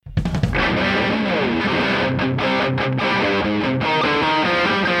Ladies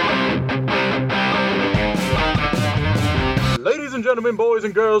and gentlemen, boys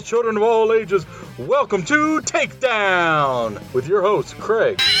and girls, children of all ages, welcome to Takedown with your host,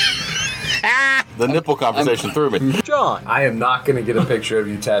 Craig. The nipple conversation threw me. John. I am not going to get a picture of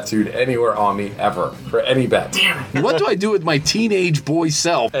you tattooed anywhere on me ever for any bet. What do I do with my teenage boy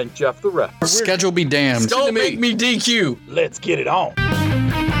self? And Jeff the Ref. Schedule be damned. Don't make me DQ. Let's get it on.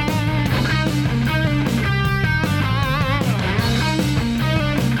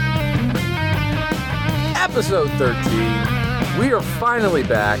 Episode 13. We are finally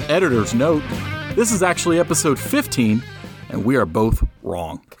back. Editor's note, this is actually episode 15, and we are both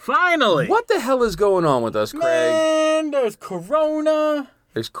wrong. Finally. What the hell is going on with us, Craig? Man, there's Corona.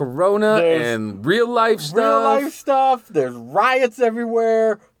 There's Corona There's and real life stuff. Real life stuff. There's riots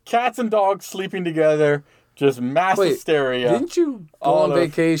everywhere. Cats and dogs sleeping together. Just mass hysteria. Didn't you go on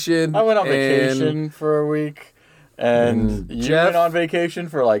vacation? I went on vacation for a week. And you went on vacation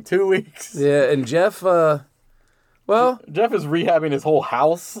for like 2 weeks. Yeah, and Jeff, Jeff is rehabbing his whole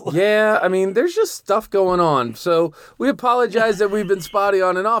house. Yeah, I mean, there's just stuff going on. So we apologize that we've been spotty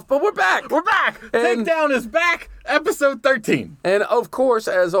on and off, but we're back. We're back. And- Takedown is back. Episode 13. And of course,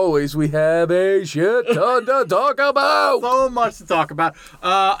 as always, we have a shit ton to talk about. So much to talk about.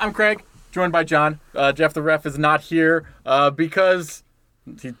 I'm Craig, joined by John. Jeff the Ref is not here because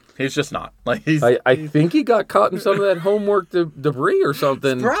he's just not. Like I think he got caught in some of that homework debris or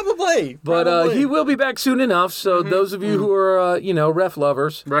something. Probably. But he will be back soon enough. So those of you who are, ref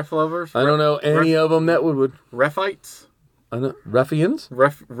lovers. Ref lovers? I don't know any of them that would. Refites? I know. Refians?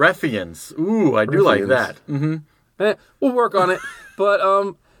 Refians. Ooh, I do like that. Mm-hmm. We'll work on it.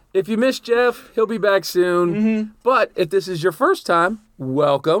 But if you missed Jeff, he'll be back soon. Mm-hmm. But if this is your first time,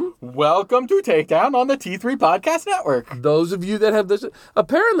 welcome. Welcome to Takedown on the T3 Podcast Network. Those of you that have this,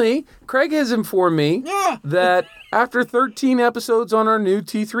 apparently, Craig has informed me that after 13 episodes on our new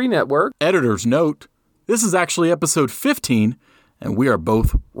T3 network. Editor's note, this is actually episode 15, and we are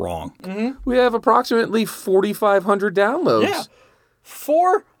both wrong. Mm-hmm. We have approximately 4,500 downloads. Yeah.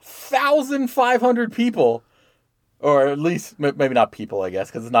 4,500 people. Or at least, maybe not people, I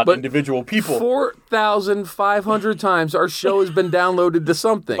guess, because it's not individual people. 4,500 times our show has been downloaded to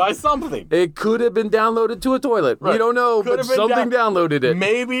something. By something. It could have been downloaded to a toilet. Right. We don't know, but something downloaded it.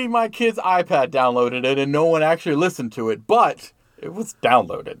 Maybe my kid's iPad downloaded it and no one actually listened to it, but it was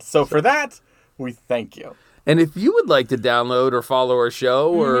downloaded. So for that, we thank you. And if you would like to download or follow our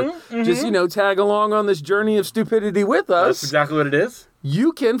show or just, tag along on this journey of stupidity with us. That's exactly what it is.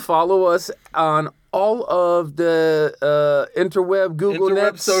 You can follow us on all of the interweb Google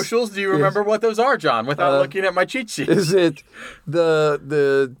Nets. Socials. Do you remember what those are, John, without looking at my cheat sheet? Is it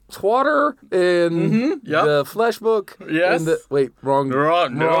the Twatter and the Fleshbook? Yes. And wrong.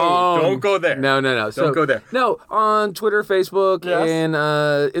 No, don't go there. No. Don't go there. No, on Twitter, Facebook, and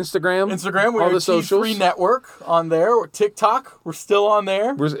Instagram. Instagram, we all have the socials. T3 Network on there. Or TikTok, we're still on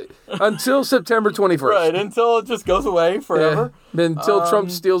there. Until September 21st. Right, until it just goes away forever. Yeah, until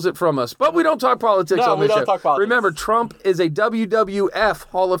Trump steals it from us. But we don't talk politics on this show. Don't talk politics. Remember, Trump is a WWF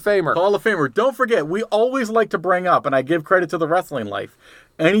Hall of Famer. Hall of Famer. Don't forget, we always like to bring up, and I give credit to the wrestling life,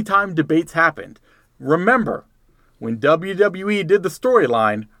 anytime debates happened, remember, when WWE did the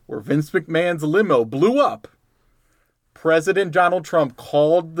storyline where Vince McMahon's limo blew up, President Donald Trump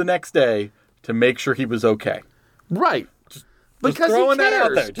called the next day to make sure he was okay. Right. Because throwing that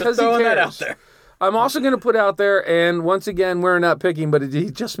out there. Just throwing that out there. I'm also going to put out there, and once again, we're not picking, but he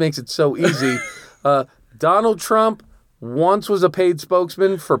just makes it so easy. Donald Trump once was a paid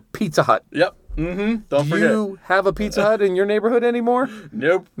spokesman for Pizza Hut. Yep. Mm-hmm. Don't forget. Do you have a Pizza Hut in your neighborhood anymore?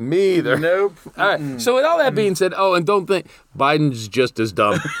 Nope. Me either. Nope. All right. So with all that being said, and don't think Biden's just as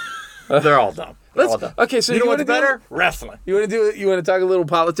dumb. They're all dumb. Okay, so you know what's better? Wrestling. You want to do it? You want to talk a little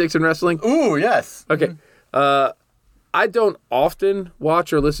politics and wrestling? Ooh, yes. Okay. I don't often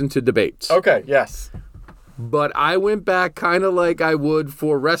watch or listen to debates. Okay, yes. But I went back kind of like I would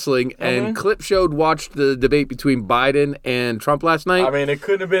for wrestling, and Clip Showed watched the debate between Biden and Trump last night. I mean, it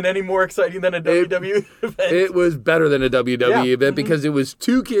couldn't have been any more exciting than a WWE event. It was better than a WWE event because it was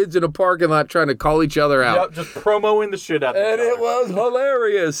two kids in a parking lot trying to call each other out. Yep, just promoing the shit out of and it was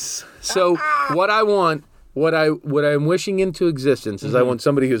hilarious. So what I'm wishing into existence is I want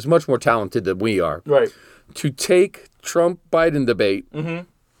somebody who's much more talented than we are. Right. To take Trump-Biden debate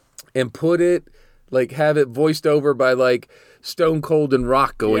and put it, have it voiced over by, Stone Cold and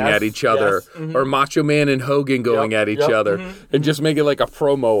Rock going at each other, or Macho Man and Hogan going at each other, and just make it like a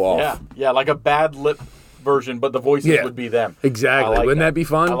promo off. Yeah, like a bad lip version, but the voices would be them. Exactly. Wouldn't that be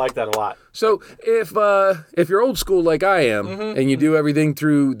fun? I like that a lot. So if you're old school like I am, and you do everything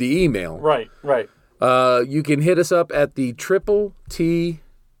through the email, right. You can hit us up at the triple T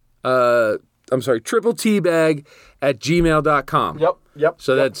bag at gmail.com. Yep.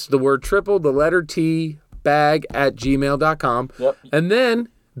 So that's the word triple, the letter T, bag at gmail.com. Yep. And then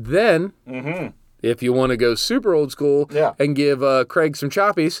if you want to go super old school and give Craig some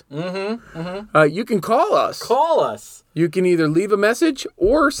choppies, you can call us. Call us. You can either leave a message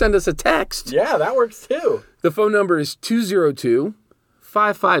or send us a text. Yeah, that works too. The phone number is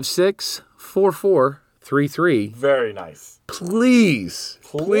 202-556-4433. Very nice. Please,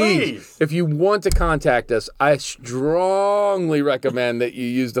 if you want to contact us, I strongly recommend that you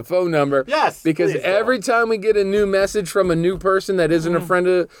use the phone number. Yes, because every time we get a new message from a new person that isn't a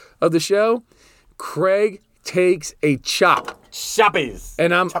friend of the show, Craig takes a chop. Choppies.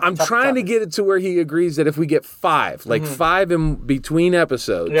 And I'm trying to get it to where he agrees that if we get 5, like 5 in between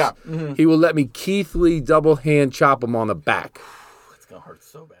episodes, he will let me Keith Lee double hand chop him on the back. It's going to hurt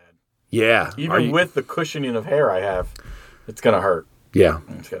so bad. Yeah. Even with the cushioning of hair I have, it's going to hurt. Yeah.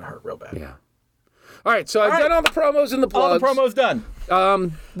 It's going to hurt real bad. Yeah. All right, so I've done all the promos and the plugs. All the promos done.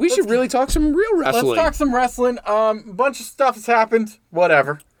 We should really talk some real wrestling. Let's talk some wrestling. A bunch of stuff has happened.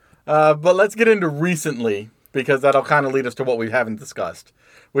 Whatever. But let's get into recently, because that'll kind of lead us to what we haven't discussed,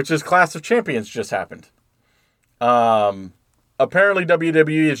 which is Clash of Champions just happened. Apparently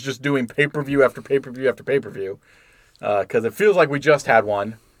WWE is just doing pay-per-view after pay-per-view after pay-per-view, because it feels like we just had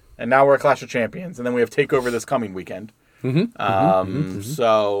one, and now we're at Clash of Champions, and then we have TakeOver this coming weekend.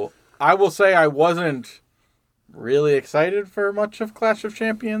 So I will say I wasn't really excited for much of Clash of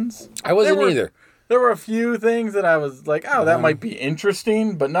Champions. I wasn't either. There were a few things that I was like, oh, that might be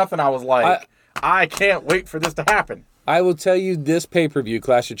interesting, but nothing I was like, I can't wait for this to happen. I will tell you, this pay-per-view,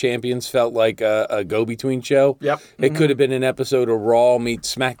 Clash of Champions, felt like a go-between show. Yep. It could have been an episode of Raw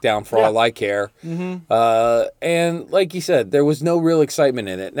meets SmackDown for all I care. And like you said, there was no real excitement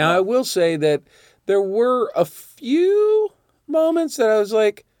in it. Now, I will say that there were a few moments that I was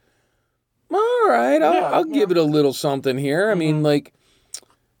like, all right, I'll give it a little something here. I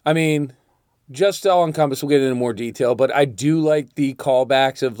mean, just all encompass, we'll get into more detail, but I do like the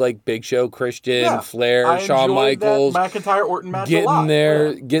callbacks of like Big Show, Christian, Flair, Shawn Michaels, that McIntyre Orton match getting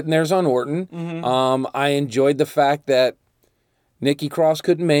theirs on Orton. I enjoyed the fact that Nikki Cross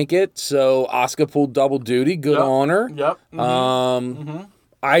couldn't make it, so Asuka pulled double duty. Good on her.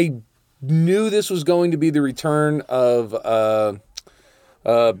 I knew this was going to be the return of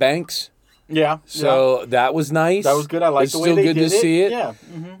Banks. So that was nice. That was good. I liked the way they did it. It's still good to see it. Yeah.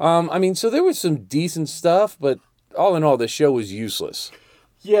 I mean, so there was some decent stuff, but all in all, the show was useless.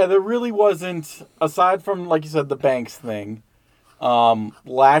 Yeah, there really wasn't, aside from, like you said, the Banks thing,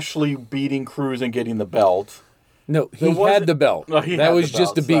 Lashley beating Cruz and getting the belt. No, he had the belt. No, that was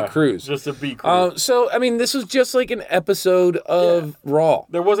just to beat Cruz. Just to beat Cruz. So, I mean, this was just like an episode of Raw.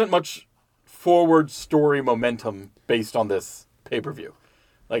 There wasn't much forward story momentum based on this pay-per-view.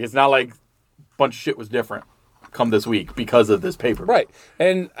 Like, it's not like a bunch of shit was different come this week because of this pay-per-view. Right.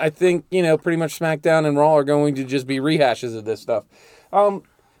 And I think, pretty much SmackDown and Raw are going to just be rehashes of this stuff.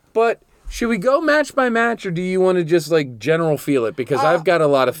 But should we go match by match, or do you want to just, like, general feel it? Because I've got a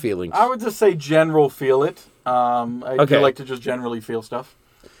lot of feelings. I would just say general feel it. I do like to just generally feel stuff.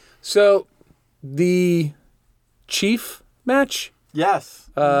 So, the Chief match? Yes.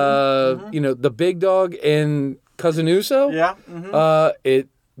 The Big Dog and Cousin Uso? Yeah. It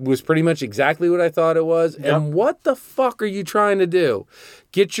was pretty much exactly what I thought it was. Yep. And what the fuck are you trying to do?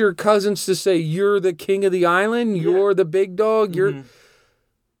 Get your cousins to say, you're the king of the island? You're the big dog? You're...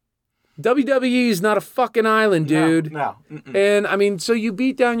 WWE is not a fucking island, dude. No. And, I mean, so you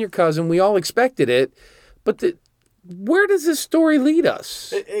beat down your cousin. We all expected it. But where does this story lead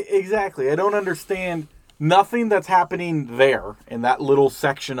us? Exactly. I don't understand. Nothing that's happening there in that little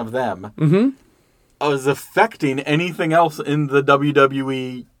section of them is affecting anything else in the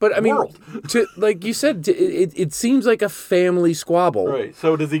WWE But I mean, world. Like you said, it seems like a family squabble. Right.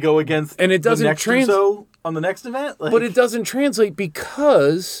 So does he go against and it doesn't the next Uso on the next event? But it doesn't translate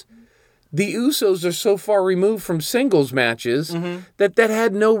because the Usos are so far removed from singles matches that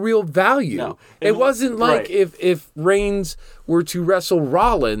had no real value. No. It wasn't like if Reigns were to wrestle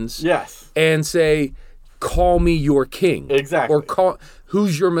Rollins and say, call me your king. Exactly. Or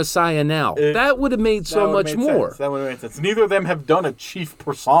who's your Messiah now? That would have made so much more. That would have made sense. Neither of them have done a chief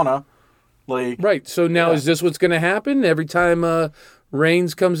persona. Right. So now is this what's going to happen? Every time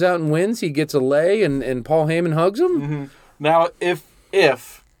Reigns comes out and wins, he gets a lay and Paul Heyman hugs him? Now, if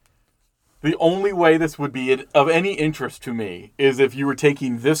the only way this would be of any interest to me is if you were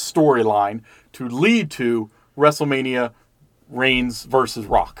taking this storyline to lead to WrestleMania Reigns versus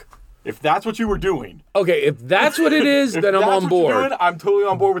Rock. If that's what you were doing. Okay, if that's what it is, then I'm on board. Doing, I'm totally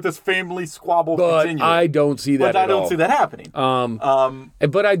on board with this family squabble continuing. I don't see that I don't see that happening.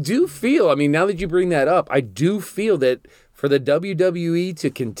 But I do feel, I mean, now that you bring that up, I do feel that for the WWE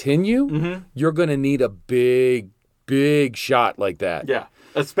to continue, you're going to need a big shot like that. Yeah,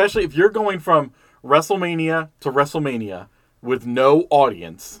 especially if you're going from WrestleMania to WrestleMania with no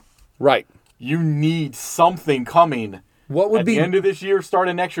audience. Right. You need something coming at the end of this year, start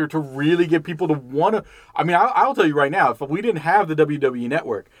of next year, to really get people to want to. I mean, I'll tell you right now, if we didn't have the WWE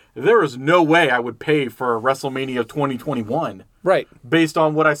Network, there is no way I would pay for WrestleMania 2021. Right. Based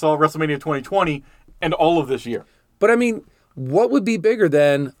on what I saw WrestleMania 2020 and all of this year. But I mean, what would be bigger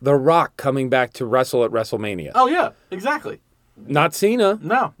than The Rock coming back to wrestle at WrestleMania? Oh, yeah, exactly. Not Cena.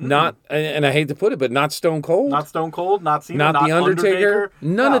 No. Not, and I hate to put it, but not Stone Cold. Not Stone Cold, not Cena, not The Undertaker.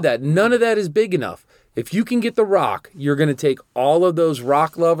 None of that. None of that is big enough. If you can get The Rock, you're going to take all of those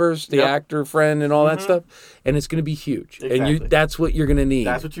Rock lovers, the actor friend and all that stuff, and it's going to be huge. Exactly. And that's what you're going to need.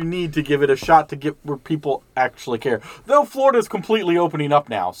 That's what you need to give it a shot to get where people actually care. Though Florida's completely opening up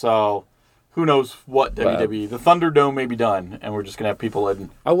now, so who knows what WWE. The Thunderdome may be done, and we're just going to have people in.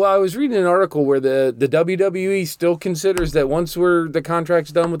 Well, I was reading an article where the WWE still considers that once the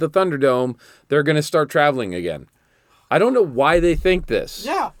contract's done with the Thunderdome, they're going to start traveling again. I don't know why they think this.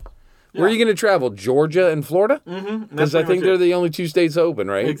 Yeah. Where are you going to travel? Georgia and Florida? Mm-hmm. Because I think they're the only two states open,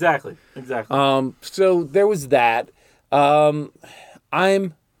 right? Exactly. So there was that.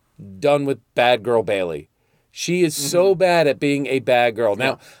 I'm done with bad girl Bayley. She is so bad at being a bad girl.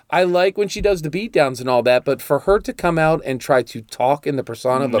 Now, I like when she does the beatdowns and all that, but for her to come out and try to talk in the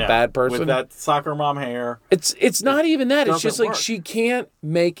persona of a bad person. With that soccer mom hair. It's not even that. It's just like work. she can't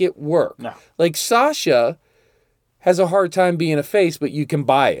make it work. No. Like Sasha has a hard time being a face, but you can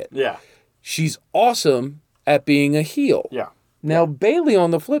buy it. Yeah. She's awesome at being a heel. Yeah. Now, Bayley, on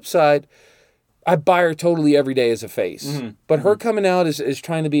the flip side, I buy her totally every day as a face. But her coming out as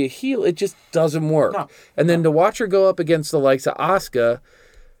trying to be a heel, it just doesn't work. No. And then to watch her go up against the likes of Asuka,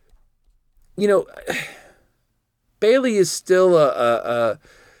 Bayley is still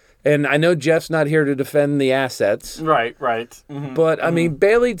and I know Jeff's not here to defend the assets. Right. Mm-hmm. But, I mean,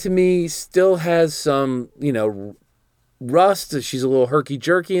 Bayley, to me, still has some, rust. She's a little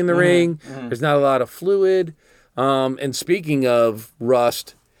herky-jerky in the ring. There's not a lot of fluid. And speaking of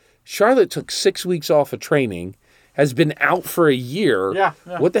rust, Charlotte took 6 weeks off of training, has been out for a year. Yeah.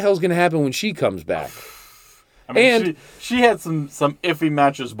 What the hell's going to happen when she comes back? I mean, she had some iffy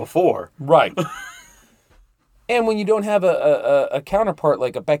matches before. Right. And when you don't have a counterpart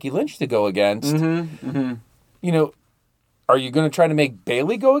like a Becky Lynch to go against, are you going to try to make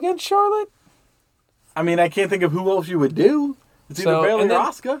Bayley go against Charlotte? I mean, I can't think of who else you would do. It's either Bayley or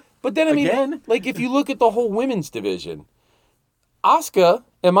Asuka. But then, I mean, like, if you look at the whole women's division, Asuka,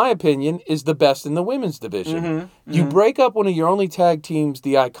 in my opinion, is the best in the women's division. You break up one of your only tag teams,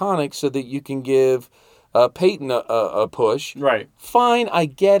 the Iconics, so that you can give Peyton a push. Right. Fine, I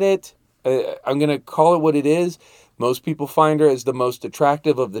get it. I'm going to call it what it is. Most people find her as the most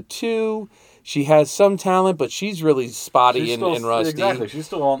attractive of the two. She has some talent, but she's really spotty and rusty. Exactly. She's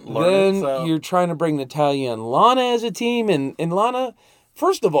still learning. Then you're trying to bring Natalya and Lana as a team. And Lana,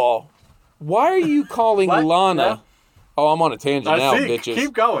 first of all, why are you calling Lana... Yeah. Oh, I'm on a tangent now, bitches.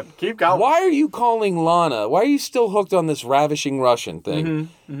 Keep going. Why are you calling Lana? Why are you still hooked on this ravishing Russian thing?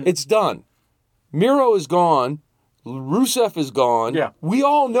 It's done. Miro is gone. Rusev is gone. Yeah. We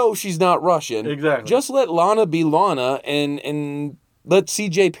all know she's not Russian. Exactly. Just let Lana be Lana and let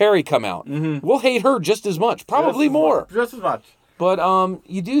CJ Perry come out. We'll hate her just as much. Probably more. Just as much. But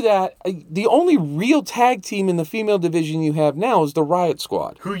you do that. The only real tag team in the female division you have now is the Riot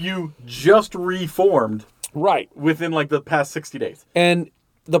Squad. Who you just reformed. Right. Within like the past 60 days. And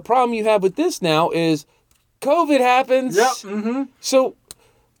the problem you have with this now is COVID happens. Yep. So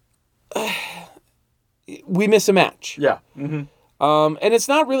we miss a match. Yeah. And it's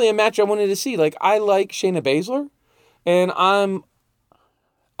not really a match I wanted to see. Like, I like Shayna Baszler, and I'm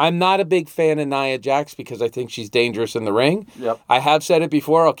not a big fan of Nia Jax because I think she's dangerous in the ring. Yep. I have said it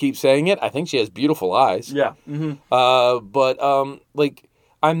before. I'll keep saying it. I think she has beautiful eyes. Yeah. But like,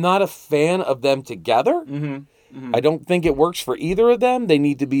 I'm not a fan of them together. I don't think it works for either of them. They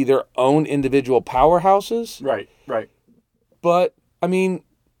need to be their own individual powerhouses. Right. But, I mean,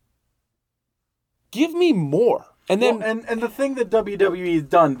 give me more. And then, and the thing that WWE has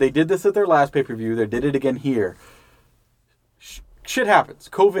done, they did this at their last pay-per-view. They did it again here. Shit happens.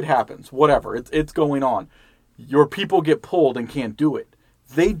 COVID happens. Whatever. It's going on. Your people get pulled and can't do it.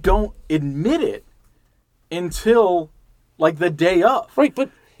 They don't admit it until... like the day of. Right, but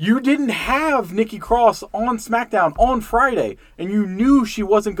You didn't have Nikki Cross on SmackDown on Friday, and you knew she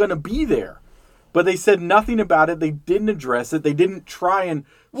wasn't going to be there. But they said nothing about it. They didn't address it. They didn't try and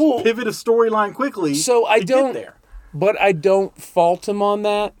pivot a storyline quickly. So I don't. Get there. But I don't fault him on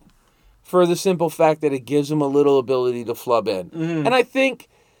that for the simple fact that it gives him a little ability to flub in. Mm-hmm. And I think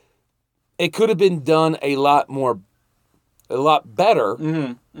it could have been done a lot better.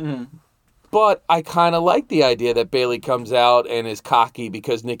 Mm-hmm. Mm-hmm. But I kind of like the idea that Bayley comes out and is cocky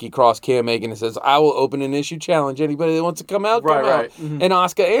because Nikki Cross can't make it and says, I will open an issue challenge. Anybody that wants to come out, come out. Mm-hmm. And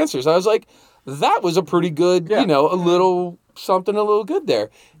Asuka answers. I was like, that was a pretty good, a little something a little good there.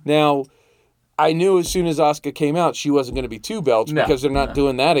 Now, I knew as soon as Asuka came out, she wasn't going to be 2 belts because they're not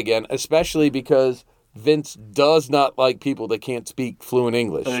doing that again, especially because Vince does not like people that can't speak fluent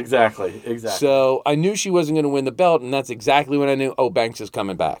English. Exactly. So I knew she wasn't going to win the belt, and that's exactly when I knew, Banks is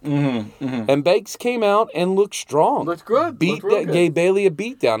coming back. Mm-hmm, mm-hmm. And Banks came out and looked strong. Looked good. Gave Bayley a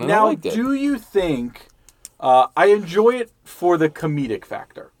beatdown, and I liked it. Now, do you think... I enjoy it for the comedic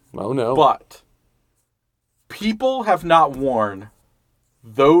factor. Oh, no. But people have not worn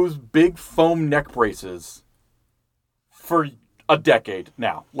those big foam neck braces for a decade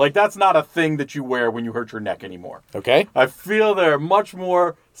now. Like, that's not a thing that you wear when you hurt your neck anymore. Okay. I feel they're much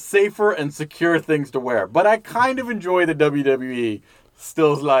more safer and secure things to wear. But I kind of enjoy the WWE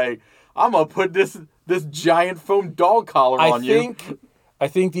still's like, I'm going to put this giant foam dog collar on you. I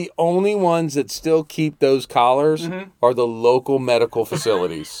think the only ones that still keep those collars are the local medical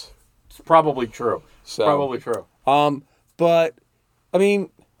facilities. It's probably true. Probably true. But, I mean,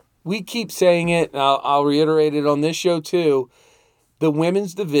 we keep saying it, and I'll reiterate it on this show too. The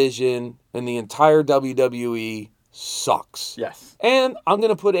women's division and the entire WWE sucks. Yes. And I'm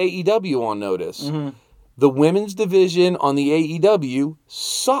going to put AEW on notice. Mm-hmm. The women's division on the AEW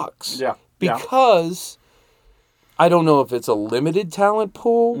sucks. Yeah. Because I don't know if it's a limited talent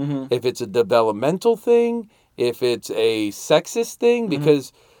pool, if it's a developmental thing, if it's a sexist thing,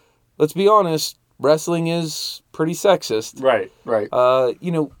 because let's be honest, wrestling is pretty sexist. Right.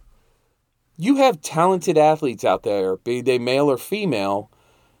 You have talented athletes out there, be they male or female.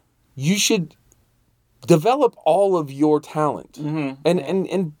 You should develop all of your talent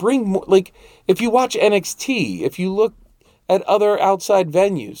and bring more. Like, if you watch NXT, if you look at other outside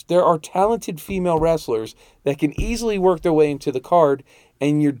venues, there are talented female wrestlers that can easily work their way into the card,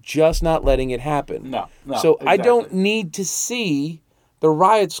 and you're just not letting it happen. No, so exactly. I don't need to see the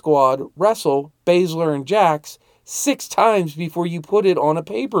Riot Squad wrestle Baszler and Jax 6 times before you put it on a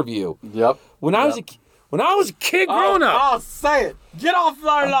pay-per-view. Yep. When I was a kid growing up. Oh, say it. Get off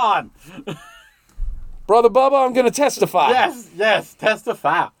our lawn. Brother Bubba, I'm going to testify. Yes,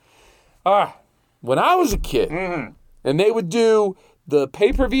 testify. When I was a kid, and they would do the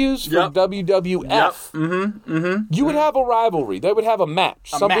pay-per-views for WWF, you would have a rivalry. They would have a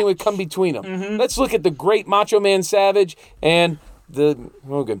match. Something would come between them. Let's look at the great Macho Man Savage and the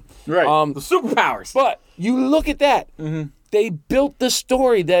Hogan. Right. The superpowers. But you look at that. They built the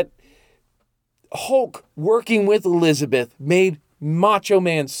story that Hulk working with Elizabeth made Macho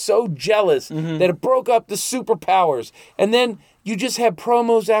Man so jealous that it broke up the superpowers. And then you just had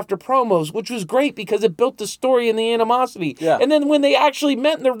promos after promos, which was great because it built the story and the animosity. Yeah. And then when they actually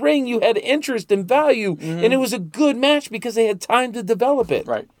met in the ring, you had interest and value. And it was a good match because they had time to develop it.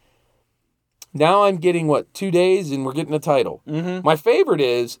 Right. Now I'm getting, 2 days, and we're getting a title. My favorite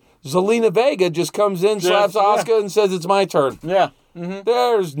is Zelina Vega just comes in, slaps Asuka, and says, it's my turn. Yeah.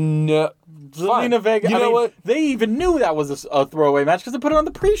 There's no... Zelina Vega. You know what? They even knew that was a throwaway match because they put it on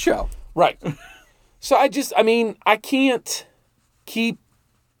the pre-show. Right. So I can't keep...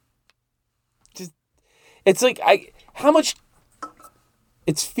 It's like, how much...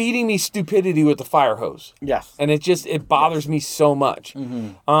 It's feeding me stupidity with the fire hose. Yes. And it bothers me so much.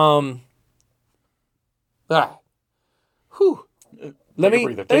 Let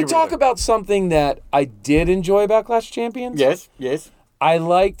me talk about something that I did enjoy about Clash of Champions. Yes. I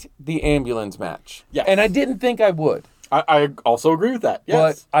liked the ambulance match. Yes. And I didn't think I would. I also agree with that.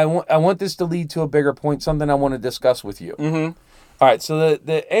 Yes. But I want this to lead to a bigger point, something I want to discuss with you. All right, so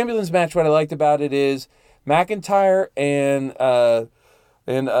the ambulance match, what I liked about it is McIntyre and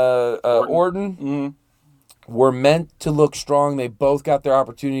Orton were meant to look strong. They both got their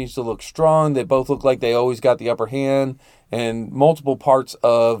opportunities to look strong. They both look like they always got the upper hand in multiple parts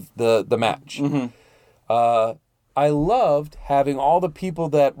of the match. I loved having all the people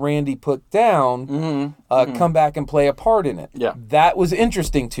that Randy put down come back and play a part in it. Yeah. That was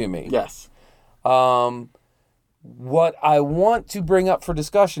interesting to me. Yes. What I want to bring up for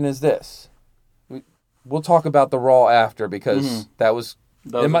discussion is this. We'll talk about the Raw after because that was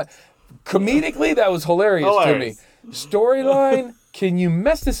comedically, that was hilarious to me. Storyline, can you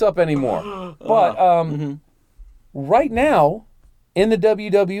mess this up anymore? But right now, in the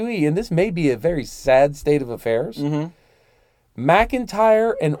WWE, and this may be a very sad state of affairs,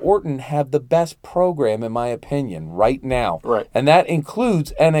 McIntyre and Orton have the best program, in my opinion, right now. Right. And that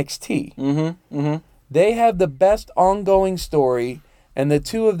includes NXT. They have the best ongoing story, and the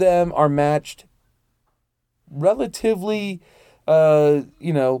two of them are matched relatively, evenly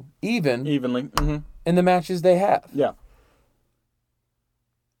in the matches they have. Yeah.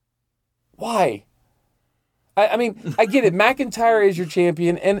 Why? I mean, I get it. McIntyre is your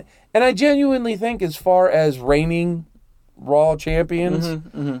champion, and I genuinely think as far as reigning Raw champions,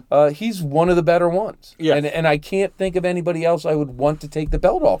 he's one of the better ones. Yes. And I can't think of anybody else I would want to take the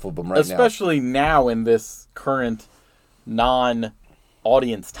belt off of him right Especially now in this current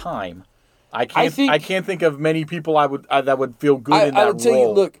non-audience time. I can't think of many people that would feel good in that role. I would tell you,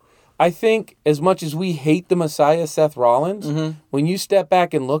 look, I think as much as we hate the Messiah, Seth Rollins, when you step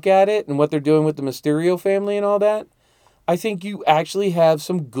back and look at it and what they're doing with the Mysterio family and all that, I think you actually have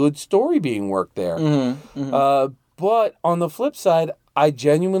some good story being worked there. But on the flip side, I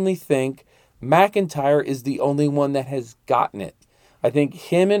genuinely think McIntyre is the only one that has gotten it. I think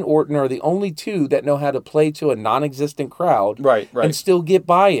him and Orton are the only two that know how to play to a non-existent crowd and still get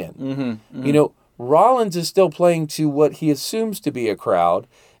buy-in. Rollins is still playing to what he assumes to be a crowd,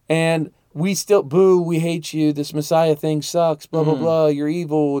 and we still, boo, we hate you, this Messiah thing sucks, blah, blah, blah, you're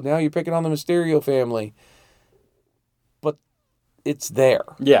evil, now you're picking on the Mysterio family. But it's there.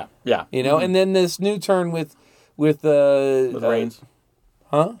 Yeah. And then this new turn with Reigns.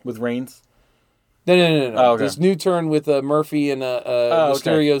 Huh? With Reigns? No. Oh, okay. This new turn with Murphy and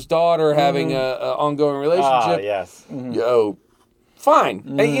Mysterio's daughter having an ongoing relationship. Yes. Yo, fine.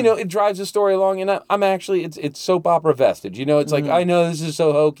 And, it drives the story along, and I'm actually, it's soap opera vestige. It's like, I know this is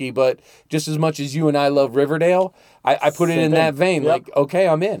so hokey, but just as much as you and I love Riverdale, I put it in that vein. Yep. Like, okay,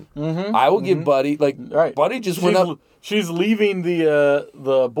 I'm in. I will give Buddy, Buddy just went up. She's leaving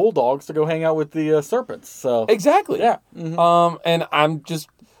the Bulldogs to go hang out with the Serpents. So exactly. Yeah. And I'm just,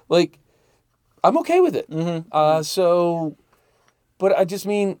 I'm okay with it. But I just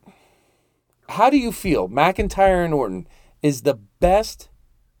mean, how do you feel? McIntyre and Orton is the best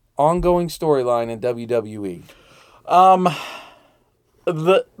ongoing storyline in WWE.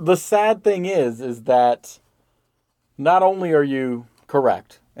 The sad thing is that not only are you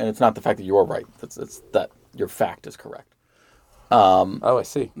correct, and it's not the fact that you're right, it's that your fact is correct. I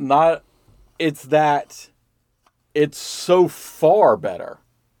see. It's that it's so far better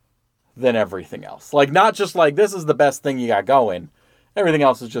than everything else. Not just this is the best thing you got going. Everything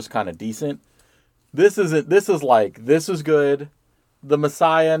else is just kind of decent. This is good. The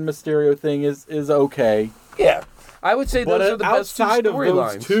Messiah and Mysterio thing is okay. Yeah. I would say those are the best two outside of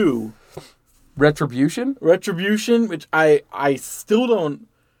storylines. those two, Retribution, which I still don't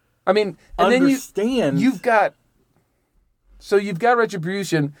understand. Then you've got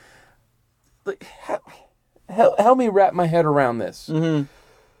Retribution. Help me wrap my head around this.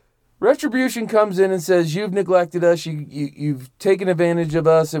 Retribution comes in and says, you've neglected us, you've taken advantage of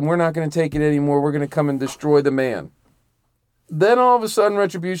us, and we're not going to take it anymore. We're going to come and destroy the man. Then all of a sudden,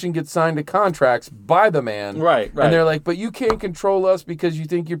 Retribution gets signed to contracts by the man. Right. And they're like, but you can't control us because you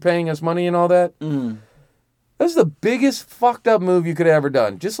think you're paying us money and all that. That's the biggest fucked up move you could have ever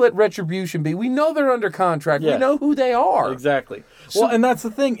done. Just let Retribution be. We know they're under contract. Yes. We know who they are. Exactly. And that's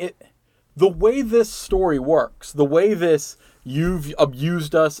the thing. The way this story works, the way you've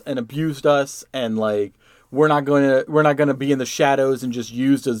abused us and we're not going to be in the shadows and just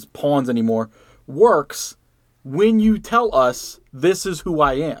used as pawns anymore, works when you tell us this is who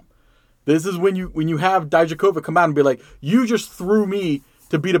I am. This is when you have Dijakovic come out and be like, you just threw me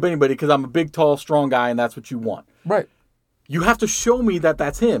to beat up anybody because I'm a big, tall, strong guy and that's what you want. Right. You have to show me that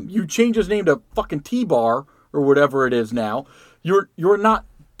that's him. You change his name to fucking T-Bar or whatever it is now. You're not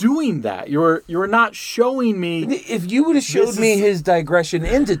doing that. You're not showing me. If you would have showed me his digression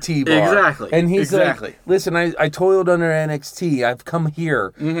into T-Bar. Exactly. And he's like, listen, I toiled under NXT. I've come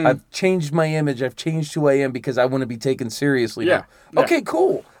here. I've changed my image. I've changed who I am because I want to be taken seriously now. Okay,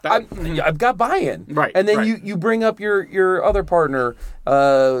 cool. I've got buy-in. Right. And then you bring up your other partner,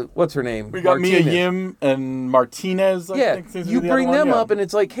 what's her name? We got Martinez. Mia Yim and Martinez. I think you bring them up and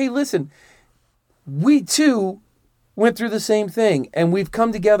it's like, hey, listen, we too went through the same thing, and we've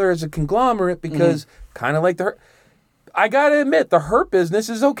come together as a conglomerate because kind of like I gotta admit, the Hurt Business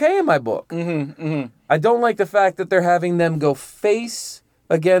is okay in my book. I don't like the fact that they're having them go face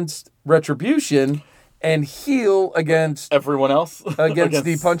against Retribution and heel against everyone else, against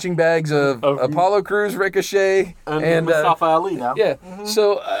the punching bags of Apollo Crews, Ricochet, and Mustafa Ali now. Yeah.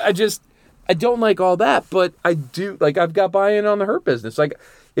 So I don't like all that, but I do, like, I've got buy-in on the Hurt Business. Like,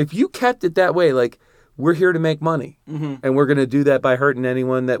 if you kept it that way, like, we're here to make money, and we're going to do that by hurting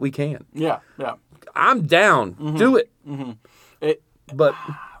anyone that we can. Yeah. I'm down. Do it. But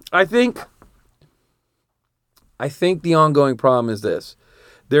I think the ongoing problem is this.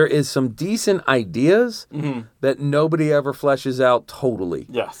 There is some decent ideas that nobody ever fleshes out totally.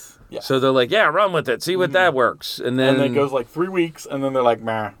 Yes. So they're like, yeah, run with it. See what that works. And then it goes like 3 weeks, and then they're like,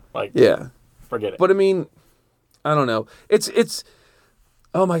 meh. Like, forget it. But I mean, I don't know. It's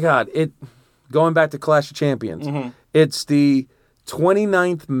oh my God. Going back to Clash of Champions, it's the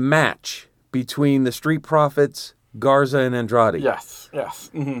 29th match between the Street Profits, Garza, and Andrade. Yes.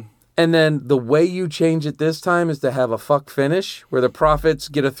 And then the way you change it this time is to have a fuck finish where the Profits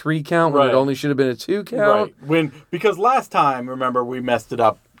get a 3 count when it only should have been a 2 count. Right. Because last time, remember, we messed it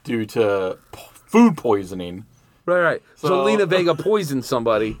up due to food poisoning. Right. So Lena Vega poisoned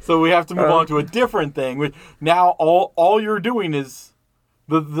somebody. So we have to move on to a different thing. Which now all you're doing is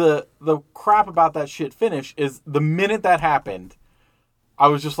the crap about that shit finish is the minute that happened, I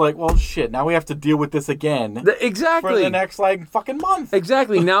was just like, well, shit, now we have to deal with this again. Exactly. For the next, like, fucking month.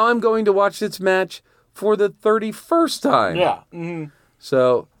 Exactly. Now I'm going to watch this match for the 31st time. Yeah.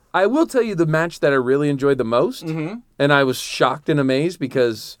 So I will tell you the match that I really enjoyed the most, and I was shocked and amazed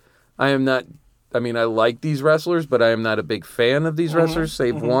because I like these wrestlers, but I am not a big fan of these wrestlers,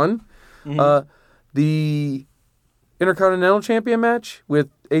 save one. The Intercontinental Champion match with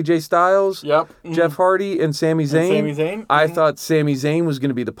AJ Styles, Jeff Hardy, and Sami Zayn. I thought Sami Zayn was going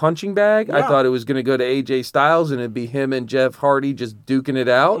to be the punching bag. I thought it was going to go to AJ Styles, and it'd be him and Jeff Hardy just duking it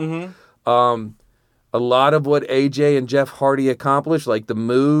out. A lot of what AJ and Jeff Hardy accomplished, like the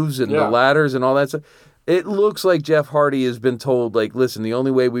moves and the ladders and all that stuff, it looks like Jeff Hardy has been told, like, listen, the only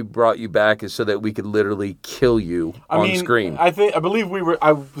way we brought you back is so that we could literally kill you on screen. I believe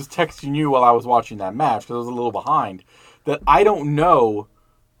I was texting you while I was watching that match because I was a little behind, that I don't know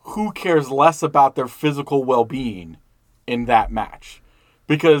who cares less about their physical well-being in that match.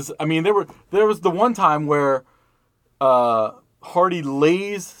 Because, I mean, there was the one time where Hardy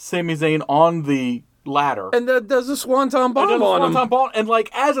lays Sami Zayn on the ladder. And does a swanton bomb on him. And,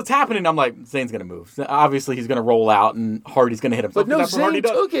 like, as it's happening, I'm like, Zayn's going to move. Obviously, he's going to roll out, and Hardy's going to hit him. But no, Zayn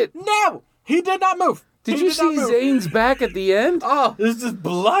took it. No! He did not move. Did you see Zayn's back at the end? Oh, it's just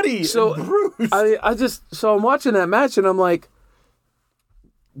bloody and bruised. So I'm watching that match, and I'm like,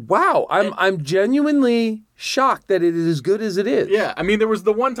 wow, I'm genuinely shocked that it is as good as it is. Yeah, I mean, there was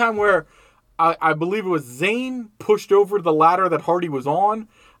the one time where I believe it was Zayn pushed over the ladder that Hardy was on,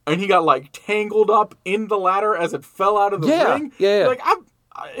 and he got, like, tangled up in the ladder as it fell out of the ring. Yeah. Like,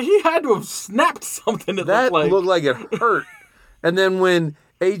 he had to have snapped something. That looked like it hurt. And then when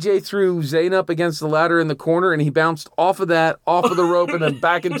AJ threw Zayn up against the ladder in the corner, and he bounced off of the rope, and then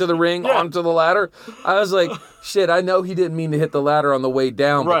back into the ring onto the ladder, I was like, shit, I know he didn't mean to hit the ladder on the way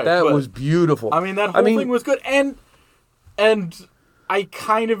down, but that was beautiful. I mean, that whole thing was good. And I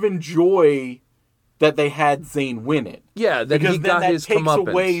kind of enjoy that they had Zayn win it. Yeah, that he got his comeuppance. Because then that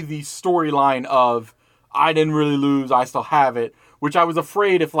takes away the storyline of, I didn't really lose, I still have it. Which I was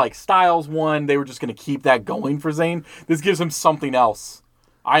afraid if, like, Styles won, they were just going to keep that going for Zayn. This gives him something else.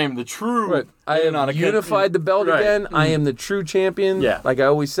 I am the true... Right. I have unified the belt again. I am the true champion. Yeah. Like I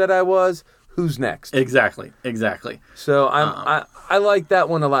always said I was. Who's next? Exactly. So I like that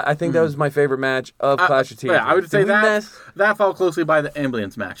one a lot. I think that was my favorite match of Clash of Champions. Yeah, I would say that fell closely by the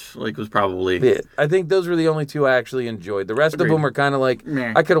ambulance match. Like, was probably... Yeah, I think those were the only two I actually enjoyed. The rest of them were kind of like,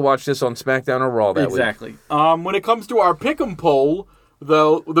 I could have watched this on SmackDown or Raw that week. Exactly. When it comes to our Pick'em poll,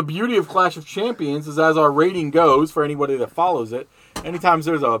 though, the beauty of Clash of Champions is as our rating goes, for anybody that follows it, anytime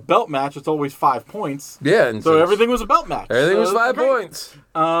there's a belt match, it's always 5 points. Yeah. And so everything was a belt match. Everything was 5 points.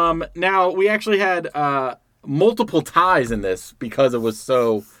 Now, we actually had multiple ties in this because it was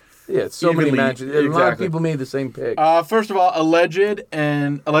so... Yeah, so many matches. Exactly. A lot of people made the same pick. First of all, Alleged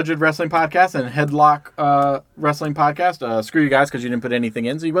Wrestling Podcast and Headlock Wrestling Podcast. Screw you guys because you didn't put anything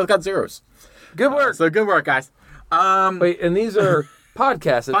in, so you both got zeros. Good work. So good work, guys. Wait, and these are...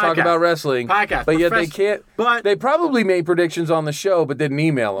 podcasts that talk about wrestling. But yet they can't. But they probably made predictions on the show, but didn't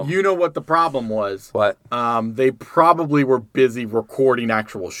email them. You know what the problem was? What? They probably were busy recording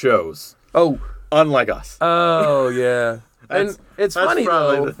actual shows. Oh. Unlike us. Oh, yeah. And it's funny,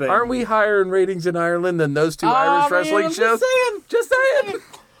 though. Aren't we higher in ratings in Ireland than those two Irish wrestling shows? Just saying.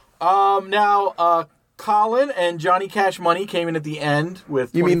 Now, Colin and Johnny Cash Money came in at the end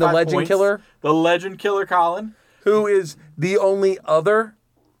with 25 You mean the Legend points. Killer? The Legend Killer, Colin. Who is the only other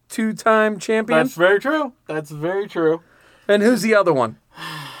 2-time champion? That's very true. And who's the other one?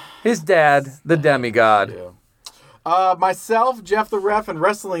 His dad, the demigod. Myself, Jeff the Ref, and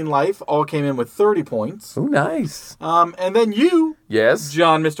Wrestling Life all came in with 30 points. Oh, nice. And then you, Yes.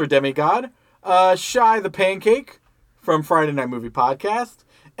 John, Mr. Demigod, Shy the Pancake from Friday Night Movie Podcast,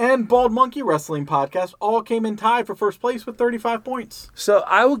 and Bald Monkey Wrestling Podcast all came in tied for first place with 35 points. So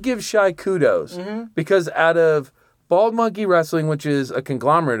I will give Shy kudos because out of Bald Monkey Wrestling, which is a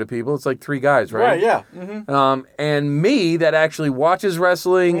conglomerate of people, it's like 3 guys, right? Right, yeah. Mm-hmm. And me that actually watches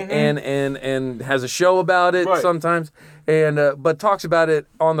wrestling and has a show about it sometimes, and but talks about it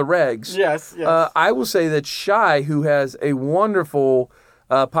on the regs. Yes, yes. I will say that Shy, who has a wonderful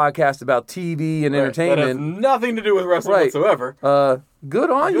podcast about TV and entertainment, that has nothing to do with wrestling whatsoever. good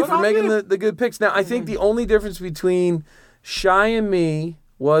on you for making you. the good picks. Now, I think the only difference between Shy and me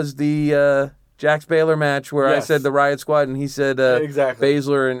was the Jax Baylor match where I said the Riot Squad and he said exactly.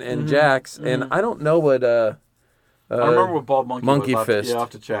 Baszler and Jax. And I don't know what... I remember what Bald Monkey was. Fist. Yeah, I'll have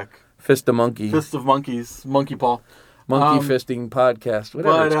to check. Fist of Monkey. Fist of Monkeys. Monkey Paw. Monkey Fisting Podcast.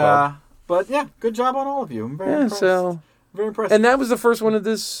 Whatever it's called. But yeah, good job on all of you. I'm very impressed. Very impressed. And that was the first one of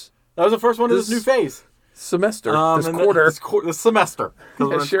this... That was the first one of this new phase. Semester. This quarter. This semester.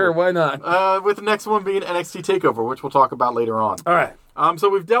 Yeah, sure, why not? With the next one being NXT TakeOver, which we'll talk about later on. All right. So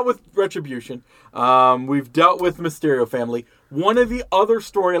we've dealt with Retribution. We've dealt with Mysterio family. One of the other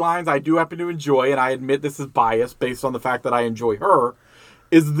storylines I do happen to enjoy, and I admit this is biased based on the fact that I enjoy her,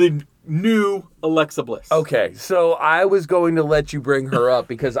 is the new Alexa Bliss. Okay, so I was going to let you bring her up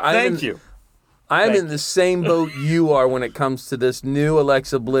because I'm in the same boat you are when it comes to this new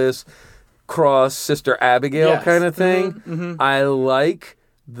Alexa Bliss cross Sister Abigail kind of thing. Mm-hmm. I like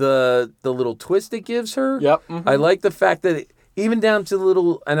the little twist it gives her. Yep. Mm-hmm. I like the fact that even down to the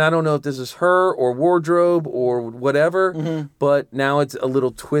little, and I don't know if this is her or wardrobe or whatever, but now it's a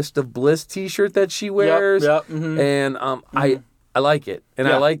little Twist of Bliss t-shirt that she wears. Yep. Mm-hmm. And I like it. And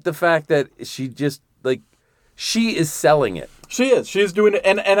I like the fact that she just, like, she is selling it. She is. She's doing it.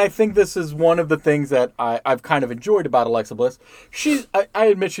 And I think this is one of the things that I've kind of enjoyed about Alexa Bliss. I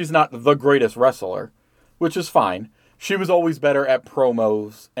admit she's not the greatest wrestler, which is fine. She was always better at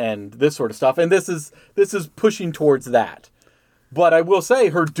promos and this sort of stuff. And this is pushing towards that. But I will say,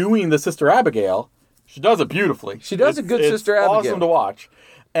 her doing the Sister Abigail, she does it beautifully. She does a good Sister Abigail. It's awesome to watch.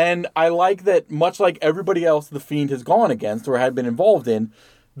 And I like that, much like everybody else The Fiend has gone against or had been involved in,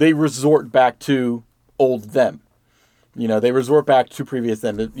 they resort back to old them. You know, they resort back to previous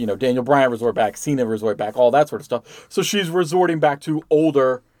them. You know, Daniel Bryan resort back, Cena resort back, all that sort of stuff. So she's resorting back to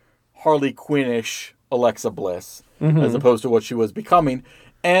older Harley Quinn-ish Alexa Bliss, as opposed to what she was becoming.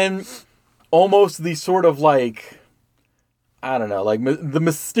 And almost the sort of like... I don't know, like the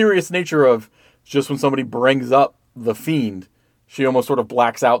mysterious nature of just when somebody brings up The Fiend, she almost sort of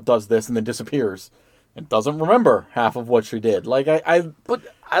blacks out, does this, and then disappears, and doesn't remember half of what she did. Like but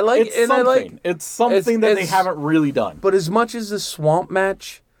I like, it's and something. I like, it's something that they haven't really done. But as much as the swamp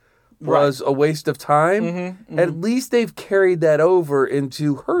match was a waste of time, at least they've carried that over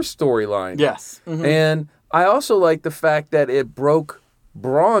into her storyline. Yes, and I also like the fact that it broke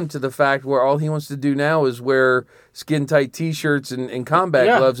Braun to the fact where all he wants to do now is wear skin-tight T-shirts and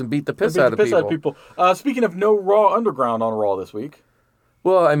combat gloves and beat the piss out of people. Speaking of no Raw Underground on Raw this week.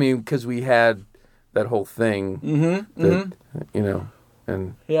 Well, I mean, because we had that whole thing that, you know,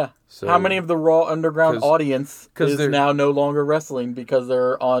 and... Yeah. So, how many of the Raw Underground audience is now no longer wrestling because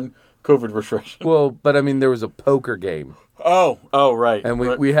they're on COVID restrictions? Well, but I mean, there was a poker game. Oh, right. And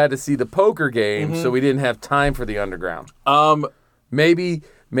we had to see the poker game, so we didn't have time for the Underground. Maybe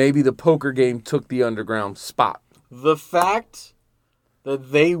the poker game took the Underground spot. The fact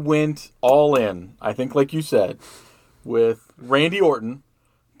that they went all in, I think like you said, with Randy Orton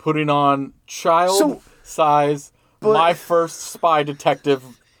putting on child-size, My First Spy Detective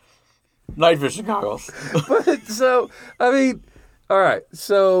night vision goggles. But, so, I mean, all right.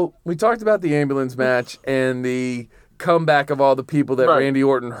 So we talked about the ambulance match and the comeback of all the people that Randy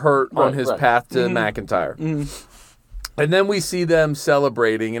Orton hurt on his path to McIntyre. And then we see them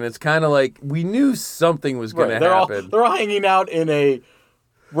celebrating, and it's kind of like we knew something was going to happen. They're all hanging out in a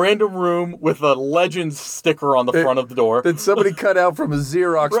random room with a Legends sticker on the front of the door. That somebody cut out from a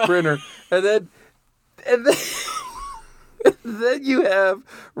Xerox printer. And then you have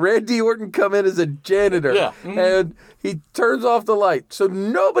Randy Orton come in as a janitor. Yeah. And he turns off the light. So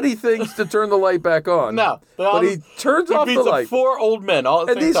nobody thinks to turn the light back on. No. But he turns off the light. 4 old men all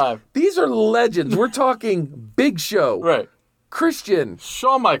at the same time. These are legends. We're talking Big Show. Right. Christian.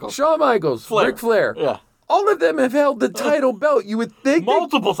 Shawn Michaels. Ric Flair. Yeah. All of them have held the title belt. You would think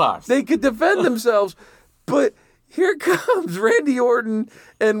multiple times. They could defend themselves. But here comes Randy Orton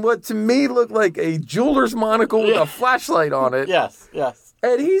and what to me looked like a jeweler's monocle with a flashlight on it. Yes.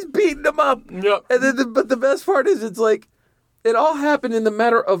 and he's beating him up. Yep. And then, but the best part is, it's like it all happened in the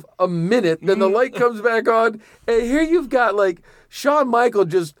matter of a minute. Then the light comes back on, and here you've got like Shawn Michael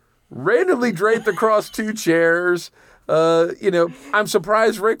just randomly draped across 2 chairs. I'm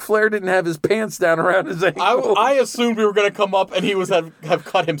surprised Ric Flair didn't have his pants down around his ankle. I assumed we were going to come up and he was have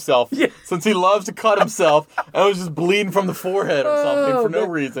cut himself. Yeah. Since he loves to cut himself and was just bleeding from the forehead or something for no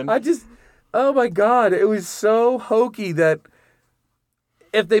reason. Oh my God, it was so hokey that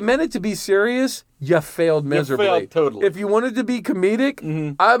if they meant it to be serious, you failed miserably. You failed totally. If you wanted to be comedic,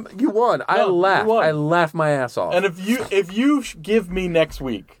 you won. I laughed. You won. I laughed my ass off. And if you give me next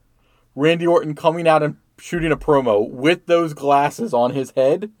week Randy Orton coming out and shooting a promo with those glasses on his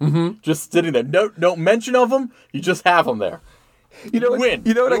head, just sitting there, no mention of them, you just have them there. You win.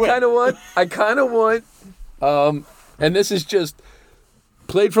 You know what I kind of want? I kind of want, and this is just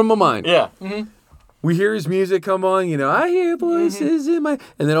played from my mind. Yeah. We hear his music come on, I hear voices in my...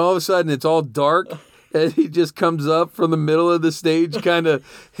 And then all of a sudden, it's all dark, and he just comes up from the middle of the stage, kind of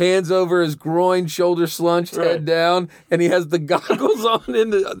hands over his groin, shoulder slunched, head down, and he has the goggles on,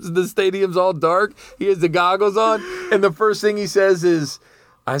 and the stadium's all dark. He has the goggles on, and the first thing he says is,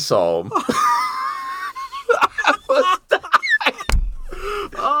 I saw him. I was dying.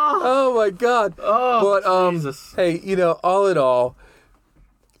 Oh, my God. Oh, but, Jesus. Hey, all in all...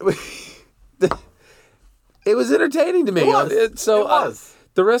 It was entertaining to me. It was. It was.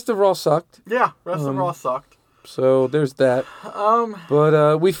 The rest of Raw sucked. Yeah, rest of Raw sucked. So there's that.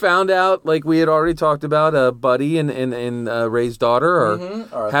 But we found out, like we had already talked about, Buddy and Ray's daughter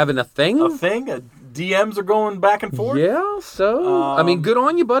are having a thing. A thing? DMs are going back and forth? Yeah, so, good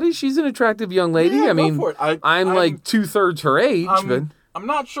on you, Buddy. She's an attractive young lady. Yeah, go for it. I'm like 2/3 her age, but... I'm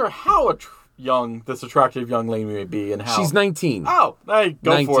not sure how this attractive young lady may be and how. She's 19. Oh, hey,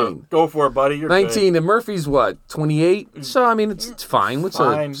 go 19. for it. Go for it, buddy. You're 19, and Murphy's what, 28? So, it's fine. What's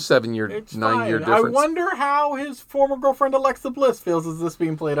fine. a 7-year, 9-year difference? I wonder how his former girlfriend Alexa Bliss feels as this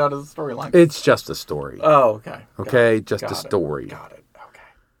being played out as a storyline. It's just a story. Oh, okay. Okay, just a story. Got it. Okay.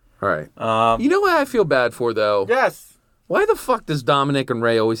 All right. You know what I feel bad for, though? Yes. Why the fuck does Dominic and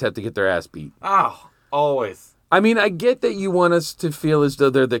Ray always have to get their ass beat? Oh, always. I get that you want us to feel as though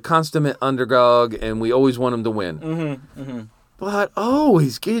they're the consummate underdog and we always want them to win. But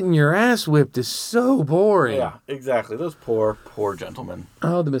always getting your ass whipped is so boring. Yeah, exactly. Those poor, poor gentlemen.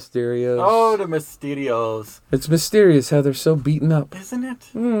 Oh, the Mysterios. Oh, the Mysterios. It's mysterious how they're so beaten up. Isn't it?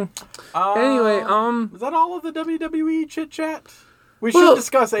 Anyway, is that all of the WWE chit-chat? We should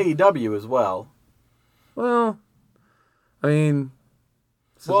discuss AEW as well. Well, Cesaro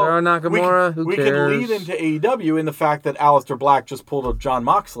Nakamura, who we cares? We can lead into AEW in the fact that Aleister Black just pulled up Jon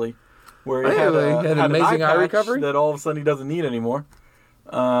Moxley, where he had an amazing eye recovery that all of a sudden he doesn't need anymore.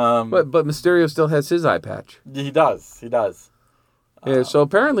 But Mysterio still has his eye patch. He does. Yeah, so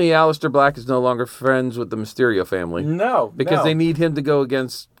apparently Aleister Black is no longer friends with the Mysterio family. No. Because they need him to go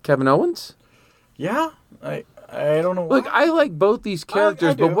against Kevin Owens? Yeah. I don't know why. Look, I like both these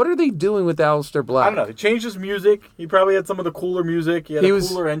characters, but what are they doing with Aleister Black? I don't know. They changed his music. He probably had some of the cooler music. He had a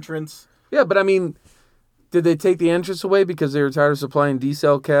cooler entrance. Yeah, but did they take the entrance away because they were tired of supplying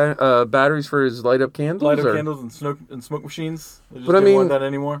D-cell batteries for his light-up candles? Light-up candles and smoke machines. They just didn't want that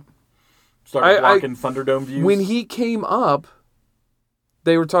anymore. Started blocking Thunderdome views. When he came up,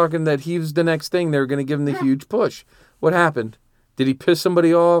 they were talking that he was the next thing. They were going to give him the huge push. What happened? Did he piss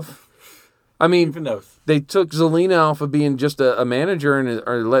somebody off? Even knows. They took Zelina off of being just a manager and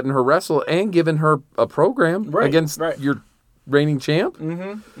are letting her wrestle and giving her a program against your reigning champ.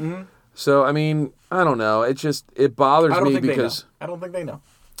 So, I don't know. It bothers me because... I don't think they know.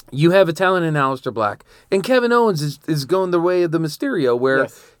 You have a talent in Aleister Black. And Kevin Owens is going the way of the Mysterio, where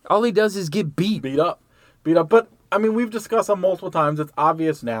all he does is get beat. Beat up. But, we've discussed on multiple times. It's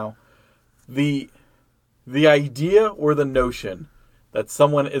obvious now. The idea or the notion that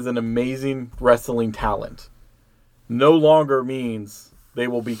someone is an amazing wrestling talent no longer means they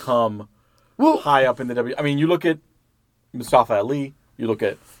will become high up in the WWE. You look at Mustafa Ali, you look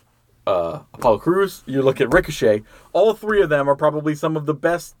at Apollo Crews, you look at Ricochet. All three of them are probably some of the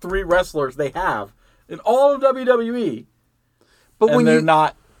best 3 wrestlers they have in all of WWE. But when they're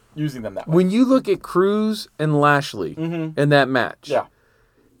not using them that way. When you look at Crews and Lashley in that match,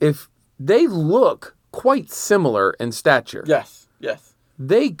 if they look quite similar in stature. Yes.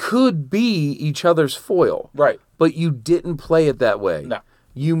 They could be each other's foil. Right. But you didn't play it that way. No.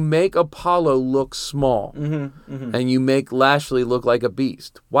 You make Apollo look small. And you make Lashley look like a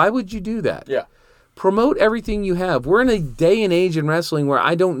beast. Why would you do that? Yeah. promote everything you have. We're in a day and age in wrestling where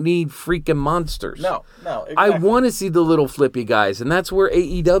I don't need freaking monsters. No, exactly. I want to see the little flippy guys, and that's where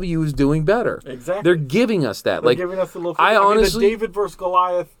AEW is doing better. Exactly. They're giving us that. They're giving us the little flippy. The David versus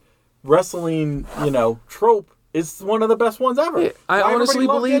Goliath wrestling, trope is one of the best ones ever. Yeah, I honestly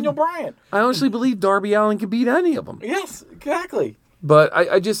believe Daniel Bryan. I honestly believe Darby Allin can beat any of them. Yes, exactly. But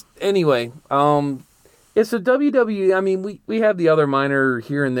I just anyway, it's a WWE. I mean, we have the other minor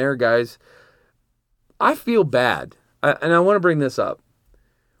here and there guys. I feel bad, and I want to bring this up.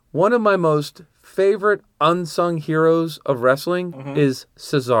 One of my most favorite unsung heroes of wrestling is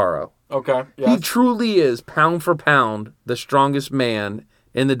Cesaro. Okay. Yes. He truly is, pound for pound, the strongest man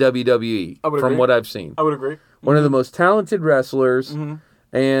in the WWE from what I've seen. I would agree. One of the most talented wrestlers,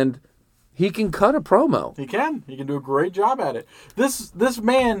 and he can cut a promo. He can. He can do a great job at it. This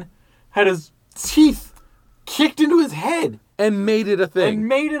man had his teeth kicked into his head. And made it a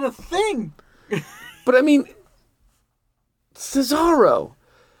thing. But I mean, Cesaro.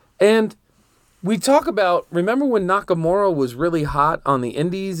 And we talk about, remember when Nakamura was really hot on the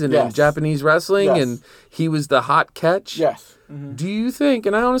indies and in Japanese wrestling, and he was the hot catch? Yes. Do you think,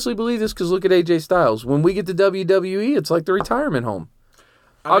 and I honestly believe this because look at AJ Styles, when we get to WWE, it's like the retirement home.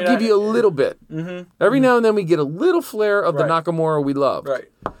 I'll give you a little bit. Every now and then we get a little flare of the Nakamura we loved. Right.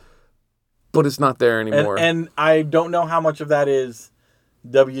 But it's not there anymore. And I don't know how much of that is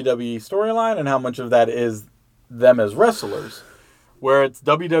WWE storyline and how much of that is them as wrestlers. Where it's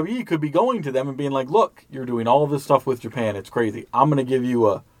WWE could be going to them and being like, look, you're doing all of this stuff with Japan. It's crazy. I'm going to give you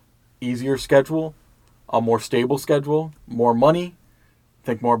a easier schedule, a more stable schedule, more money,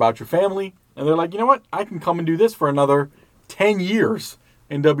 think more about your family. And they're like, you know what? I can come and do this for another 10 years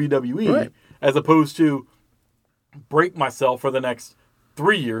in WWE as opposed to break myself for the next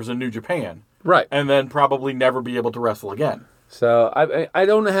 3 years in New Japan. Right. And then probably never be able to wrestle again. So I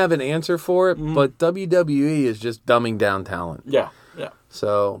don't have an answer for it, but WWE is just dumbing down talent. Yeah.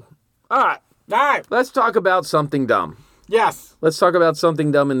 So, all right. Let's talk about something dumb. Yes. Let's talk about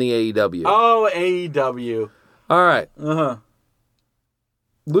something dumb in the AEW. Oh, AEW. All right.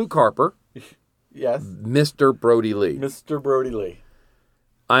 Luke Harper. Yes. Mr. Brody Lee. Mr. Brody Lee.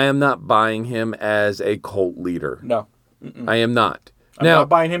 I am not buying him as a cult leader. No. I am not. I'm not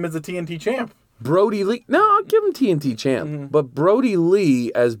buying him as a TNT champ. Brody Lee. No, I'll give him TNT champ. But Brody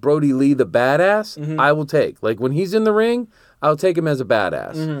Lee as Brody Lee the badass, I will take. Like when he's in the ring, I'll take him as a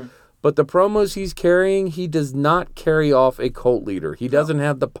badass. But the promos he's carrying, he does not carry off a cult leader. He doesn't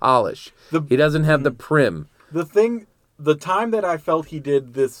have the polish. He doesn't have the prim. The time that I felt he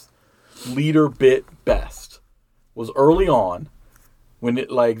did this leader bit best was early on when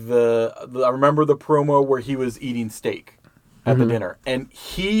it I remember the promo where he was eating steak at the dinner. And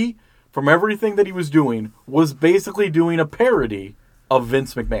he, from everything that he was doing, was basically doing a parody of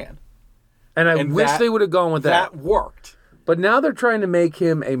Vince McMahon. And I wish they would have gone with that. That worked. But now they're trying to make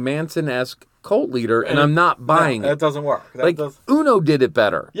him a Manson-esque cult leader, and I'm not buying it. That doesn't work. Uno did it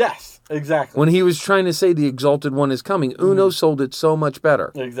better. Yes, exactly. When he was trying to say the Exalted One is coming, Uno sold it so much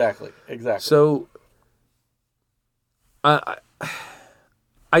better. Exactly. So, I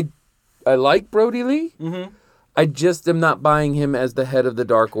like Brody Lee. I just am not buying him as the head of the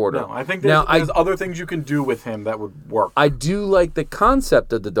Dark Order. No, I think there's other things you can do with him that would work. I do like the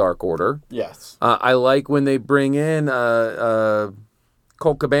concept of the Dark Order. Yes. I like when they bring in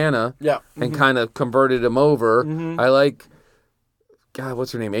Colt Cabana and kind of converted him over. I like, God,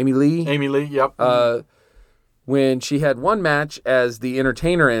 what's her name? Amy Lee? Amy Lee, yep. When she had one match as the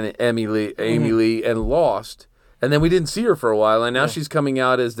entertainer in Amy Lee and lost. And then we didn't see her for a while, and now she's coming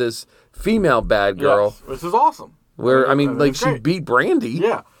out as this female bad girl. Yes, which is awesome. Where, she beat Brandy.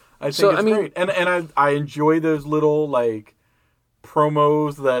 Yeah. I think it's great. And I enjoy those little,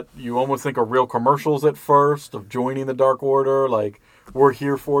 promos that you almost think are real commercials at first of joining the Dark Order, we're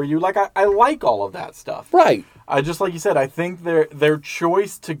here for you. I like all of that stuff. Right. I just, like you said, I think their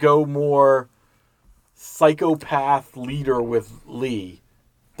choice to go more psychopath leader with Lee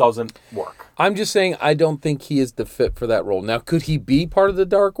doesn't work. I'm just saying I don't think he is the fit for that role. Now, could he be part of the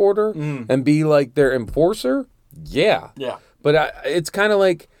Dark Order and be their enforcer? Yeah. Yeah. But it's kind of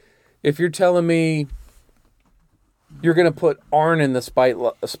like if you're telling me you're going to put Arn in the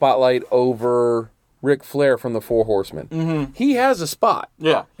spotlight over Ric Flair from the Four Horsemen. He has a spot.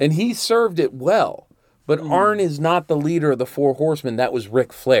 Yeah. And he served it well. But Arn is not the leader of the Four Horsemen. That was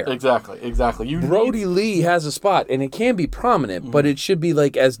Ric Flair. Exactly. Brody Lee has a spot, and it can be prominent, but it should be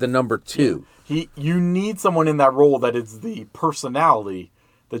as the number 2. You need someone in that role that is the personality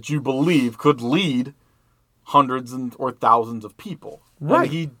that you believe could lead hundreds or thousands of people. Right.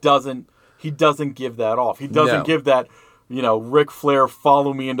 And he doesn't give that off. He doesn't give that, Ric Flair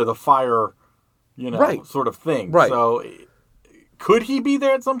follow me into the fire Right. sort of thing. Right. So could he be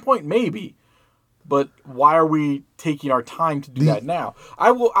there at some point? Maybe. But why are we taking our time to do that now?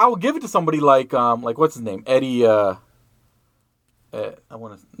 I will give it to somebody like what's his name? Eddie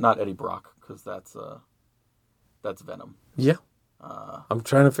not Eddie Brock, because that's Venom. Yeah. I'm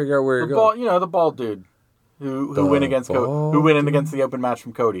trying to figure out where you're going. The bald dude who went against the open match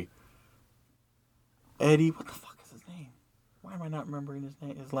from Cody. Eddie, what the fuck is his name? Why am I not remembering his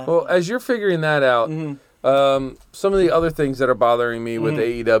last name? Well, as you're figuring that out, some of the other things that are bothering me with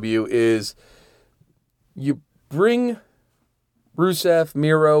AEW is you bring Rusev,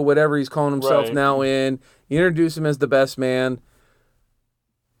 Miro, whatever he's calling himself now in, you introduce him as the best man.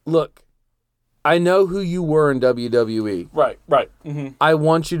 Look, I know who you were in WWE. Right. Mm-hmm. I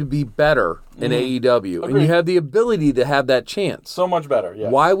want you to be better in AEW. Agreed. And you have the ability to have that chance. So much better, yeah.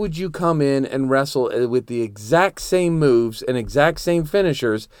 Why would you come in and wrestle with the exact same moves and exact same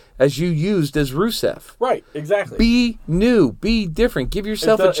finishers as you used as Rusev? Right, exactly. Be new. Be different. Give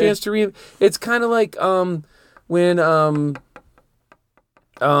yourself a chance to It's kind of like when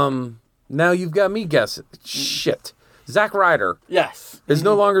now you've got me guessing. Shit. Zack Ryder. Yes. Is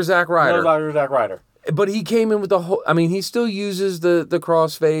no longer Zack Ryder. No longer Zack Ryder. But he came in with the whole... I mean, he still uses the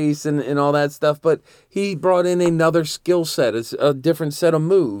crossface and all that stuff, but he brought in another skill set. It's a different set of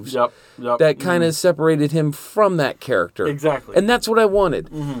moves. Yep. That kind of separated him from that character. Exactly. And that's what I wanted.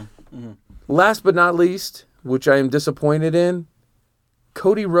 Last but not least, which I am disappointed in,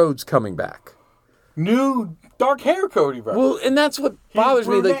 Cody Rhodes coming back. New dark hair Cody Rhodes. Well, and that's what bothers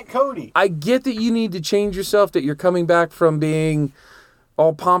me. Like, Cody. I get that you need to change yourself, that you're coming back from being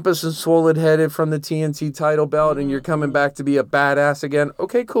all pompous and swollen-headed from the TNT title belt, and you're coming back to be a badass again.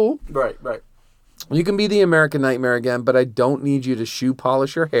 Okay, cool. Right. You can be the American Nightmare again, but I don't need you to shoe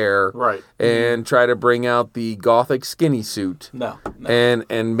polish your hair and try to bring out the gothic skinny suit. No.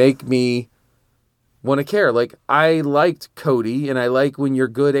 And make me want to care. Like, I liked Cody, and I like when you're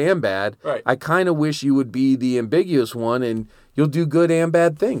good and bad. Right. I kind of wish you would be the ambiguous one, and you'll do good and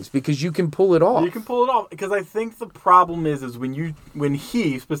bad things, because you can pull it off. You can pull it off, because I think the problem is when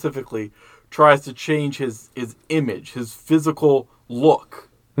he specifically tries to change his image, his physical look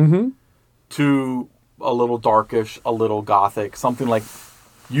to a little darkish, a little gothic, something like,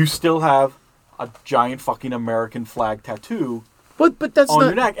 you still have a giant fucking American flag tattoo but that's on not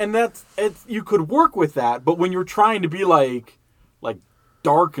your neck, and it's you could work with that, but when you're trying to be like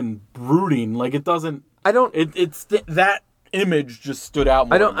dark and brooding, like it doesn't. That image just stood out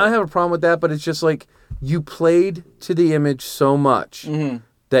more. I don't have a problem with that, but it's just like you played to the image so much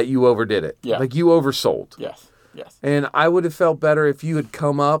that you overdid it. Yeah. Like you oversold. Yes. And I would have felt better if you had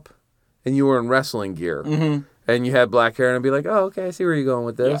come up and you were in wrestling gear and you had black hair, and I'd be like, oh, okay, I see where you're going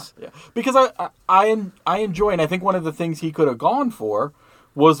with this. Yeah. Because I enjoy, and I think one of the things he could have gone for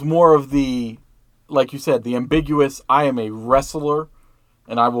was more of the, like you said, the ambiguous, I am a wrestler,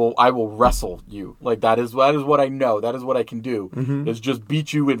 and I will wrestle you. Like that is what I know. That is what I can do. Is just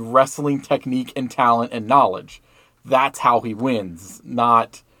beat you with wrestling technique and talent and knowledge. That's how he wins,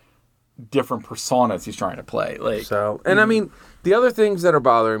 not different personas he's trying to play. Like and I mean, the other things that are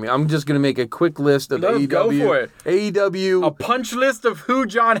bothering me, I'm just going to make a quick list of AEW. Go for it. AEW. A punch list of who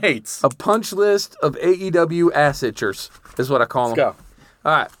John hates. A punch list of AEW ass itchers is what I call them. Let's go.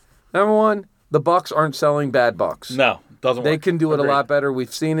 All right. Number one, the Bucks aren't selling bad Bucks. No, doesn't work. They can do it Agreed. a lot better.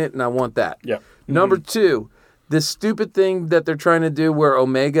 We've seen it, and I want that. Yeah. Number two, this stupid thing that they're trying to do where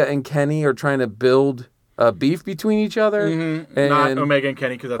Omega and Kenny are trying to build beef between each other. And, not Omega and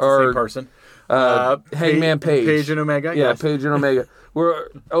Kenny, because that's the same person. Hangman Page. Page and Omega. Yeah, yes. Page and Omega. Where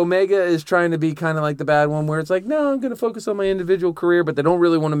Omega is trying to be kind of like the bad one, where it's like, no, I'm going to focus on my individual career, but they don't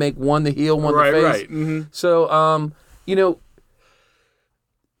really want to make one the heel, one the face. Right. Mm-hmm. So,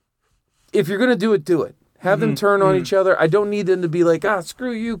 if you're going to do it, do it. Have them turn on each other. I don't need them to be like,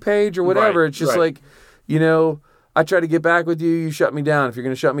 screw you, Paige, or whatever. Right, it's just like, I try to get back with you, you shut me down. If you're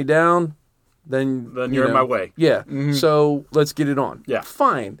going to shut me down, then you're in my way. Yeah. So let's get it on. Yeah.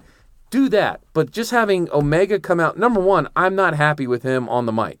 Fine. Do that. But just having Omega come out, number one, I'm not happy with him on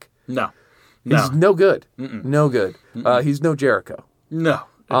the mic. No. He's no good. No good. He's no Jericho. No.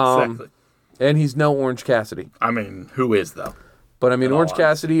 Exactly. And he's no Orange Cassidy. I mean, who is, though? But I mean, Orange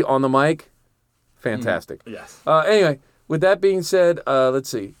Cassidy on the mic, fantastic. Yes. Anyway, with that being said, let's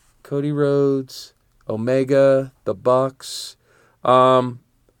see. Cody Rhodes, Omega, the Bucks.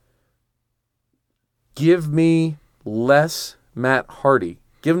 Give me less Matt Hardy.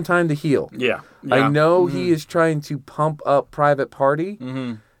 Give him time to heal. Yeah. I know he is trying to pump up Private Party,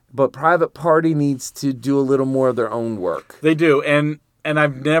 but Private Party needs to do a little more of their own work. They do, and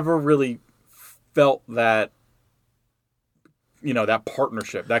I've never really felt that that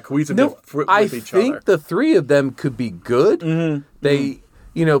partnership, that cohesiveness with I each other. I think the three of them could be good. They,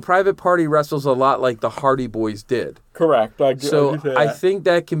 Private Party wrestles a lot like the Hardy Boys did. Correct. I think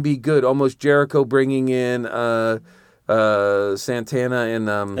that can be good. Almost Jericho bringing in Santana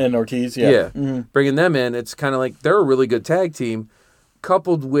and Ortiz. Yeah. Bringing them in. It's kind of like they're a really good tag team,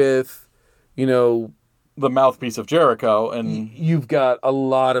 coupled with, the mouthpiece of Jericho, and you've got a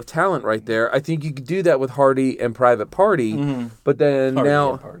lot of talent right there. I think you could do that with Hardy and Private Party, but then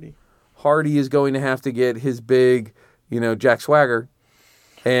Hardy is going to have to get his big, Jack Swagger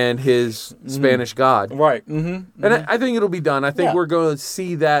and his Spanish God. Right. And I think it'll be done. I think we're going to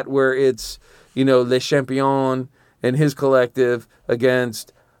see that where it's, Le Champion and his collective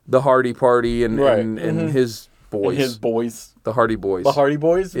against the Hardy Party and his boys. And his boys. The Hardy Boys. The Hardy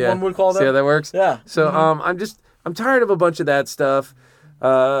Boys, one would call them. See how that works? Yeah. So I'm tired of a bunch of that stuff.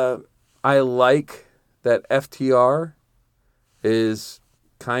 I like that FTR is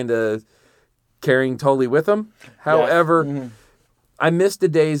kind of carrying Tully with them. However, I miss the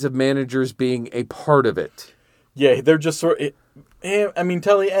days of managers being a part of it. Yeah, they're just sort of... I mean,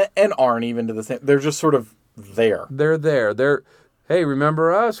 Tully and Arn even to the same... They're just sort of there. They're there. Hey,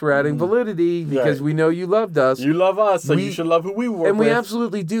 remember us? We're adding validity because we know you loved us. You love us, so you should love who we were. And we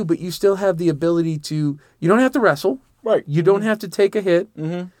absolutely do, but you still have the ability to... You don't have to wrestle. Right. You don't have to take a hit.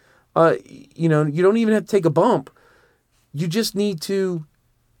 You don't even have to take a bump. You just need to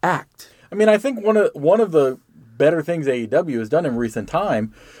act. I mean, I think one of the better things AEW has done in recent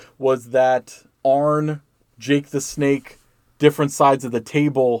time was that Arn, Jake the Snake, different sides of the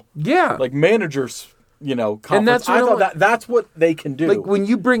table. Yeah. Like managers... conference. And that's I thought that's what they can do. Like when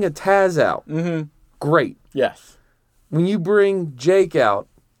you bring a Taz out, great. Yes. When you bring Jake out,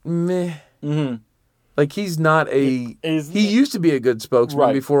 meh. Like he's not he used to be a good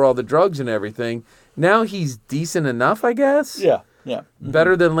spokesman before all the drugs and everything. Now he's decent enough, I guess. Yeah.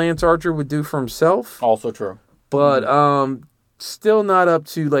 Better than Lance Archer would do for himself. Also true. But still not up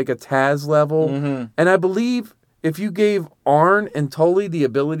to like a Taz level. And I believe if you gave Arn and Tully the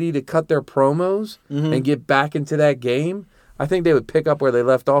ability to cut their promos and get back into that game, I think they would pick up where they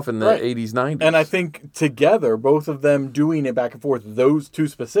left off in the 80s, 90s. And I think together, both of them doing it back and forth, those two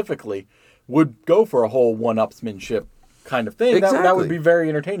specifically, would go for a whole one-upsmanship kind of thing. Exactly. That would be very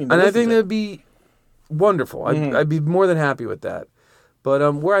entertaining. And I think that would be wonderful. I'd be more than happy with that.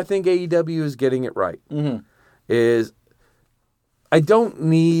 But where I think AEW is getting it right is I don't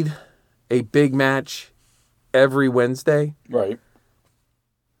need a big match every Wednesday. Right.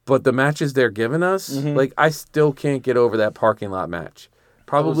 But the matches they're giving us, like I still can't get over that parking lot match.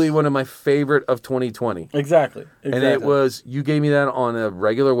 Probably one of my favorite of 2020. Exactly. And it was, you gave me that on a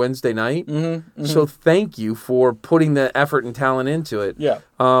regular Wednesday night. So thank you for putting the effort and talent into it. Yeah.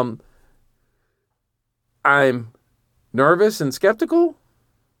 I'm nervous and skeptical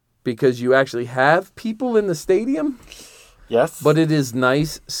because you actually have people in the stadium. Yes. But it is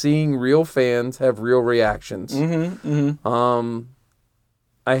nice seeing real fans have real reactions.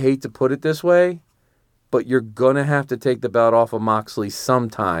 I hate to put it this way, but you're going to have to take the belt off of Moxley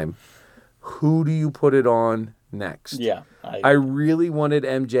sometime. Who do you put it on next? Yeah. I really wanted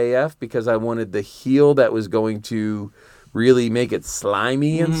MJF because I wanted the heel that was going to really make it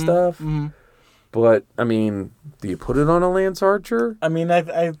slimy and stuff. But, I mean, do you put it on a Lance Archer? I mean, what are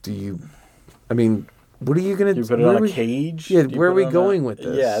you going to do? You put it on a cage? Yeah, where are we going with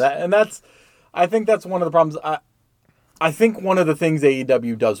this? Yeah, I think that's one of the problems. I think one of the things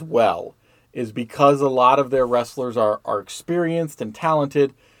AEW does well is because a lot of their wrestlers are experienced and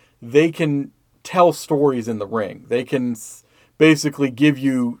talented, they can tell stories in the ring. They can basically give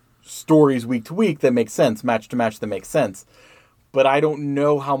you stories week to week that make sense, match to match that makes sense. But I don't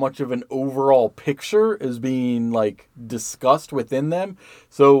know how much of an overall picture is being discussed within them.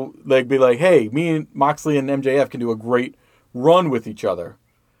 So they'd be like, hey, me and Moxley and MJF can do a great run with each other.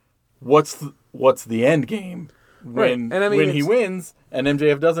 What's the end game? When he wins and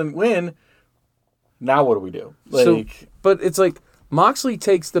MJF doesn't win, now what do we do? But it's like Moxley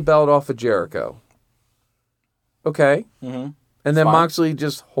takes the belt off of Jericho. Okay. And then Moxley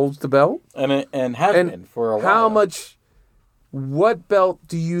just holds the belt? And has been for a while. What belt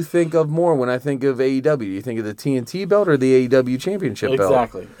do you think of more when I think of AEW? Do you think of the TNT belt or the AEW Championship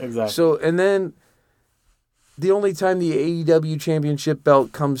belt? Exactly. So, and then the only time the AEW Championship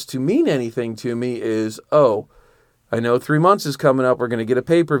belt comes to mean anything to me is, I know 3 months is coming up. We're going to get a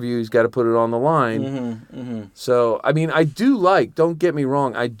pay-per-view. He's got to put it on the line. So, I mean, I do don't get me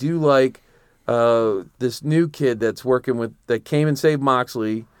wrong, I do like this new kid that came and saved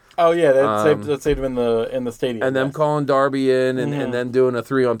Moxley. Oh yeah, that saved him in the stadium. And them calling Darby in and then doing a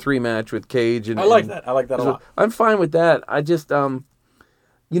 3-on-3 match with Cage. And I like that. I like that a lot. I'm fine with that. I just AEW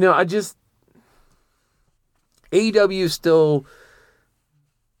is still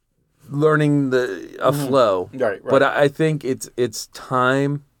learning a flow. Right. But I think it's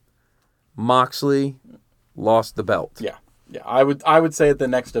time Moxley lost the belt. Yeah. I would say at the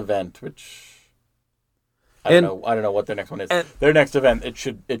next event, which I don't know what their next one is. Their next event, it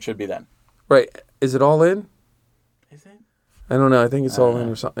should be then. Right. Is it All In? Is it? I don't know. I think it's All In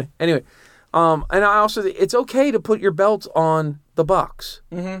or something. Anyway, and I also think it's okay to put your belts on the Bucks.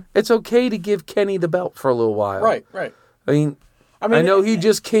 Mm-hmm. It's okay to give Kenny the belt for a little while. Right. I mean, I know he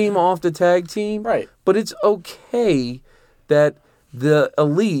just came off the tag team. Right. But it's okay that the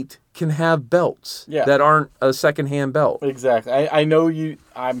Elite can have belts that aren't a secondhand belt. Exactly. I know you.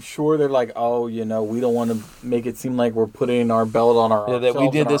 I'm sure they're like, oh, we don't want to make it seem like we're putting our belt on our that we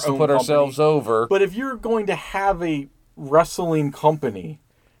did this to put ourselves over. But if you're going to have a wrestling company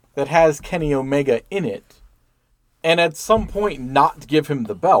that has Kenny Omega in it, and at some point not give him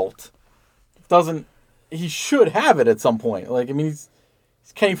the belt, he should have it at some point. Like, I mean, he's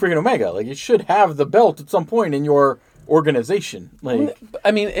Kenny freaking Omega. Like, you should have the belt at some point in your organization. Like,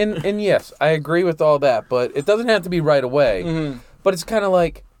 I mean, and yes, I agree with all that, but it doesn't have to be right away. Mm-hmm. But it's kind of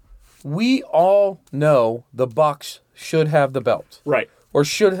like we all know the Bucks should have the belt, right? Or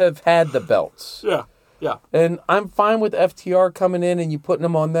should have had the belts. Yeah. And I'm fine with FTR coming in and you putting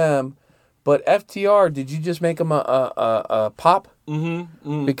them on them, but FTR, did you just make them a pop?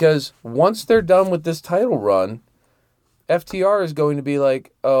 Mm-hmm. Because once they're done with this title run, FTR is going to be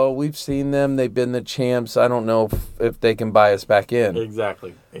like, oh, we've seen them. They've been the champs. I don't know if they can buy us back in.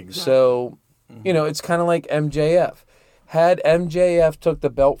 Exactly. So, it's kind of like MJF. Had MJF took the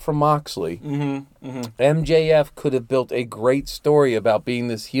belt from Moxley, MJF could have built a great story about being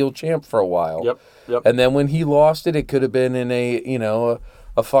this heel champ for a while. Yep. And then when he lost it could have been in a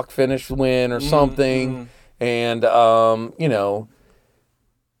fuck finish win or something. And,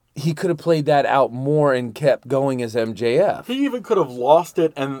 he could have played that out more and kept going as MJF. He even could have lost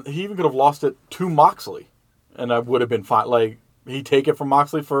it, and he even could have lost it to Moxley, and I would have been fine. Like, he'd take it from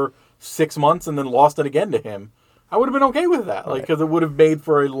Moxley for 6 months and then lost it again to him. I would have been okay with that, like, because it would have made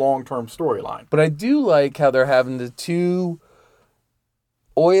for a long-term storyline. But I do like how they're having the two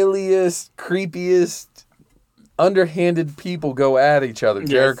oiliest, creepiest, underhanded people go at each other. Yes.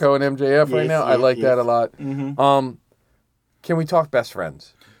 Jericho and MJF right now. I like that a lot. Mm-hmm. Can we talk best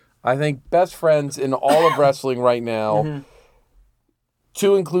friends? I think best friends in all of wrestling right now,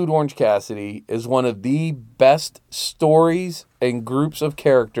 to include Orange Cassidy, is one of the best stories and groups of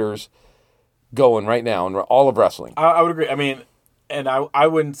characters going right now in all of wrestling. I would agree. I mean, and I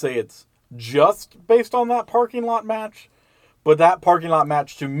wouldn't say it's just based on that parking lot match, but that parking lot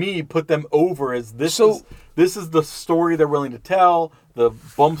match to me put them over as this is the story they're willing to tell, the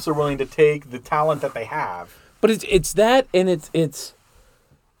bumps they're willing to take, the talent that they have. But it's that, and it's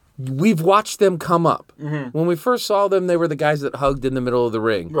we've watched them come up. Mm-hmm. When we first saw them, they were the guys that hugged in the middle of the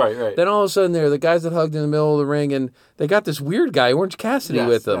ring. Right. Then all of a sudden, they're the guys that hugged in the middle of the ring, and they got this weird guy, Orange Cassidy,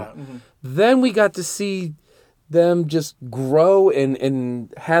 with them. Yeah. Mm-hmm. Then we got to see them just grow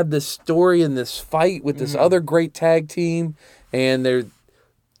and had this story and this fight with this other great tag team, and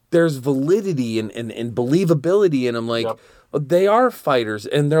there's validity and believability in them. Like, they are fighters,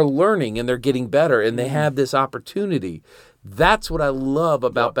 and they're learning, and they're getting better, and they have this opportunity. That's what I love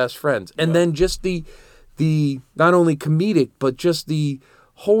about Best Friends. And then just the not only comedic, but just the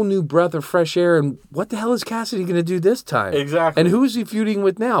whole new breath of fresh air. And what the hell is Cassidy going to do this time? Exactly. And who is he feuding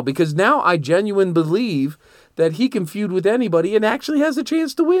with now? Because now I genuinely believe that he can feud with anybody and actually has a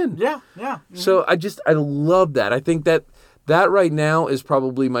chance to win. Yeah. Mm-hmm. So I love that. I think that right now is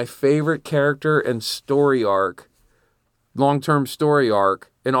probably my favorite character and story arc, long-term story arc,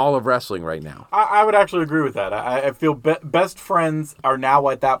 in all of wrestling right now. I would actually agree with that. I feel Best Friends are now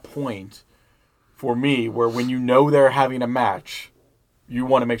at that point for me where when you know they're having a match, you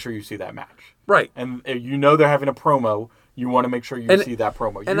want to make sure you see that match. Right. And you know they're having a promo, you want to make sure you see that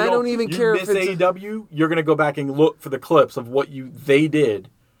promo. And I don't even care if it's AEW, you're going to go back and look for the clips of what they did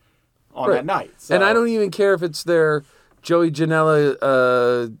on that night. So. And I don't even care if it's their Joey Janela,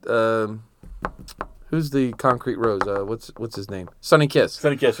 who's the Concrete Rose? What's his name? Sonny Kiss.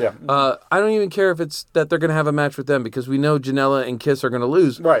 Sonny Kiss, yeah. I don't even care if it's that they're going to have a match with them because we know Janela and Kiss are going to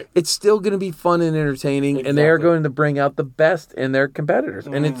lose. Right. It's still going to be fun and entertaining, and they are going to bring out the best in their competitors,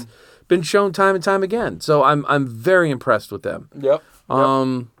 and it's been shown time and time again. So I'm very impressed with them. Yep.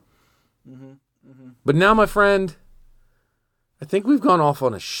 But now, my friend, I think we've gone off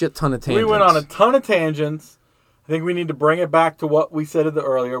on a shit ton of tangents. We went on a ton of tangents. I think we need to bring it back to what we said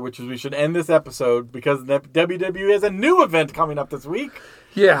earlier, which is we should end this episode because WWE has a new event coming up this week.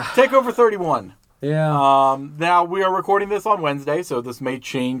 Yeah. TakeOver 31. Yeah. Now, we are recording this on Wednesday, so this may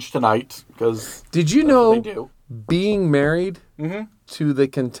change tonight because did you know being married to the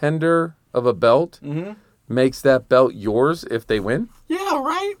contender of a belt makes that belt yours if they win? Yeah,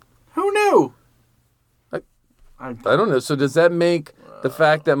 right? Who knew? I don't know. So does that make the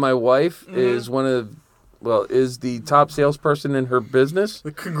fact that my wife is is the top salesperson in her business?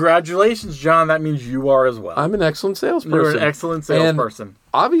 Congratulations, John. That means you are as well. I'm an excellent salesperson. You're an excellent salesperson. And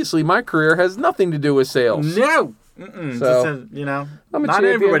obviously, my career has nothing to do with sales. No. So, I'm a not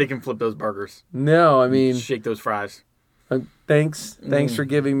champion. everybody can flip those burgers. No, I mean... Shake those fries. Thanks for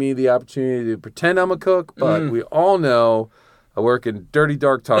giving me the opportunity to pretend I'm a cook, but we all know I work in dirty,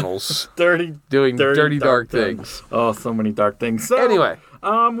 dark tunnels. doing dirty, dark things. Oh, so many dark things. So, anyway.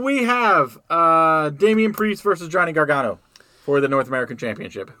 We have Damian Priest versus Johnny Gargano for the North American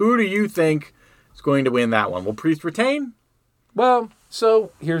Championship. Who do you think is going to win that one? Will Priest retain? Well,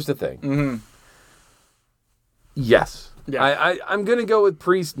 so here's the thing. Yes. Yeah. I'm going to go with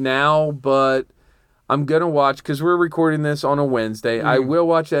Priest now, but I'm going to watch, because we're recording this on a Wednesday. I will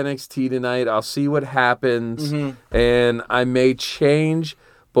watch NXT tonight. I'll see what happens, and I may change.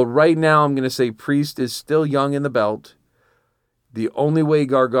 But right now, I'm going to say Priest is still young in the belt. The only way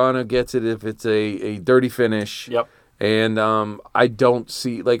Gargano gets it if it's a dirty finish. Yep. And I don't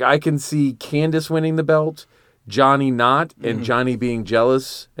see... I can see Candice winning the belt, Johnny not, and Johnny being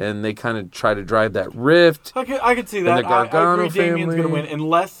jealous, and they kind of try to drive that rift. I could see that. The Gargano I agree Damian's going to win,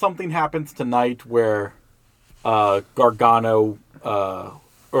 unless something happens tonight where Gargano...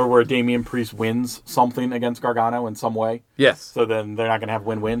 or where Damian Priest wins something against Gargano in some way. Yes. So then they're not going to have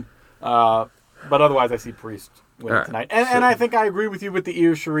win-win. But otherwise, I see Priest winning tonight. And I think I agree with you with the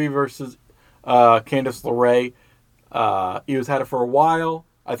Io Shirai versus Candice LeRae. Io's had it for a while.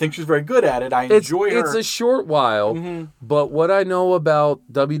 I think she's very good at it. I enjoy her. It's a short while, but what I know about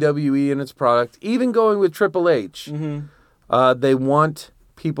WWE and its product, even going with Triple H, they want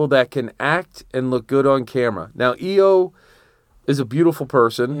people that can act and look good on camera. Now, Io is a beautiful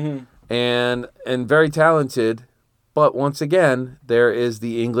person and very talented, but once again, there is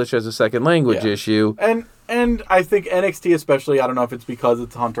the English as a second language issue. And I think NXT especially, I don't know if it's because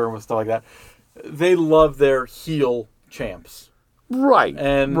it's Hunter and stuff like that, they love their heel champs. Right.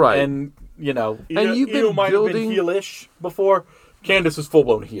 And you've been might have been heelish before. Candice is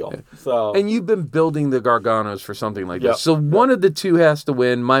full-blown heel. So and you've been building the Garganos for something like this. So one of the two has to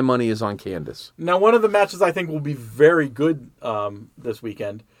win. My money is on Candice. Now, one of the matches I think will be very good this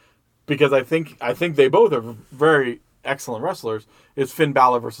weekend, because I think they both are very excellent wrestlers, is Finn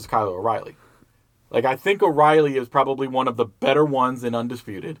Balor versus Kyle O'Reilly. I think O'Reilly is probably one of the better ones in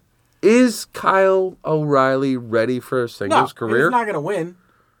Undisputed. Is Kyle O'Reilly ready for a singles career? He's not going to win,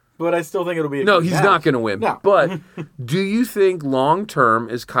 but I still think it'll be a good match. Not going to win. No. But do you think long-term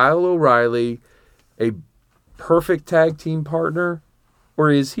is Kyle O'Reilly a perfect tag team partner,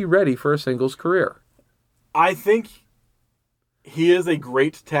 or is he ready for a singles career? I think he is a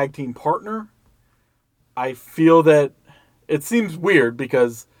great tag team partner. I feel that it seems weird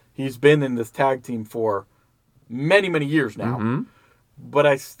because he's been in this tag team for many, many years now. But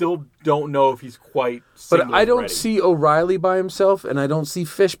I still don't know if he's quite But I don't ready. see O'Reilly by himself, and I don't see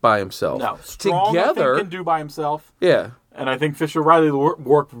Fish by himself. No. Strong, together, I think, can do by himself. Yeah. And I think Fish and O'Reilly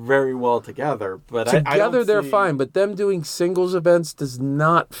work very well together. But together they're fine, but them doing singles events does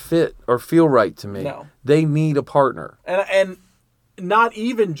not fit or feel right to me. No. They need a partner. And not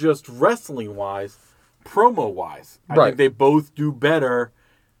even just wrestling-wise, promo-wise. I think they both do better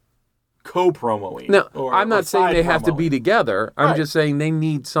co-promoing. No, I'm not saying they have to be together. I'm right. just saying they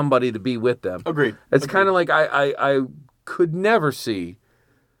need somebody to be with them. Agreed. It's kind of like I could never see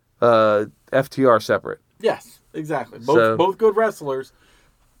FTR separate. Yes, exactly. Both good wrestlers,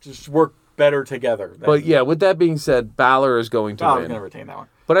 just work better together. But yeah, with that being said, Balor is going to win. Balor's going to retain that one.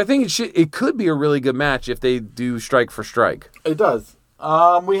 But I think it could be a really good match if they do strike for strike. It does.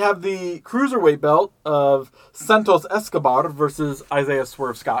 We have the Cruiserweight belt of Santos Escobar versus Isaiah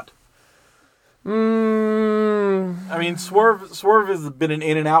Swerve Scott. I mean, Swerve has been an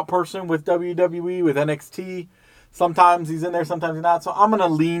in and out person with WWE, with NXT. Sometimes he's in there, sometimes he's not. So I'm going to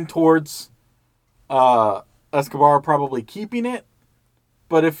lean towards Escobar probably keeping it.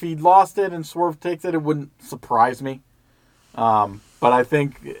 But if he lost it and Swerve takes it, it wouldn't surprise me. But I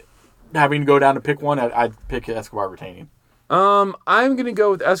think having to go down to pick one, I'd pick Escobar retaining. I'm going to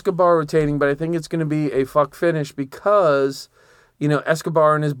go with Escobar retaining, but I think it's going to be a fuck finish because,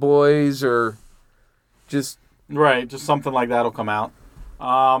 Escobar and his boys are just... Right, just something like that will come out.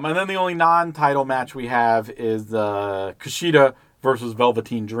 And then the only non-title match we have is the Kushida versus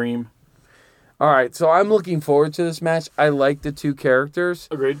Velveteen Dream. All right, so I'm looking forward to this match. I like the two characters.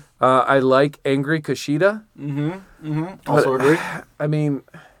 Agreed. I like Angry Kushida. Also agreed. I mean,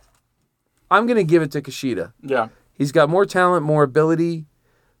 I'm going to give it to Kushida. Yeah. He's got more talent, more ability.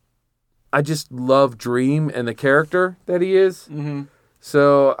 I just love Dream and the character that he is. Mm-hmm.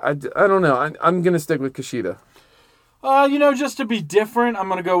 So, I don't know. I'm going to stick with Kushida. Just to be different, I'm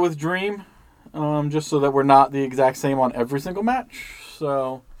going to go with Dream. Just so that we're not the exact same on every single match.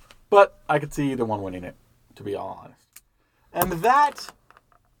 So, but I could see either one winning it, to be all honest. And that,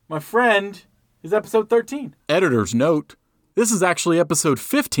 my friend, is episode 13. Editor's note, this is actually episode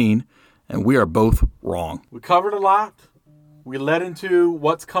 15, and we are both wrong. We covered a lot. We led into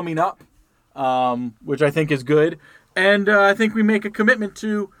what's coming up, which I think is good. And I think we make a commitment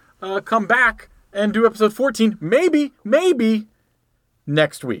to come back and do episode 14, maybe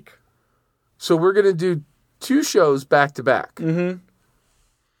next week. So we're going to do 2 shows back to back. Mm-hmm.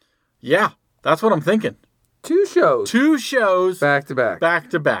 Yeah, that's what I'm thinking. 2 shows. 2 shows. Back to back.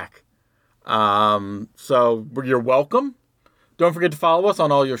 Back to back. So you're welcome. Don't forget to follow us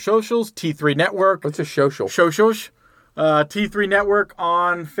on all your socials. T3 Network. What's a social? Socials. T3 Network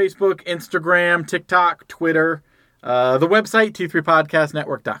on Facebook, Instagram, TikTok, Twitter. The website,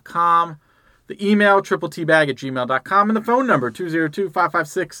 t3podcastnetwork.com. The email, tripletbag@gmail.com. And the phone number,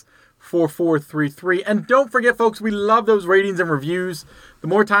 202-556-4433. And don't forget, folks, we love those ratings and reviews. The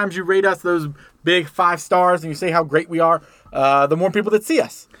more times you rate us those big 5 stars and you say how great we are, the more people that see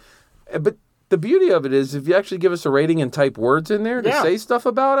us. But the beauty of it is if you actually give us a rating and type words in there to say stuff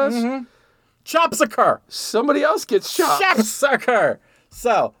about us, Chopsucker. Somebody else gets chopped. Chopsucker.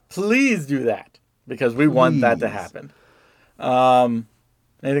 So please do that because we want that to happen.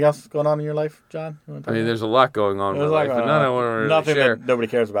 Anything else going on in your life, John? There's a lot going on in my life, but none I want to really Nothing share. that nobody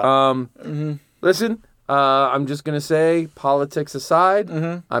cares about. Listen, I'm just going to say, politics aside,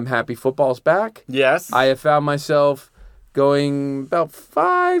 I'm happy football's back. Yes. I have found myself going about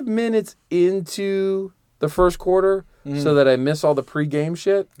 5 minutes into the first quarter so that I miss all the pregame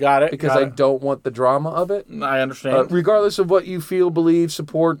shit. Got it. Because I don't want the drama of it. I understand. Regardless of what you feel, believe,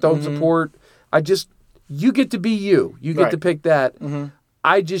 support, don't support, you get to be you. You get to pick that.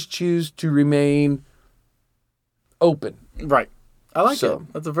 I just choose to remain open. Right. I like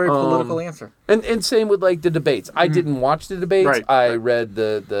it. That's a very political answer. And same with like the debates. I didn't watch the debates. Right. I read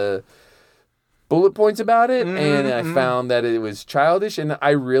the bullet points about it, and I found that it was childish, and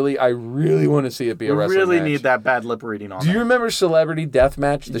I really want to see it be a wrestling match. We really need that bad lip reading on Do you remember Celebrity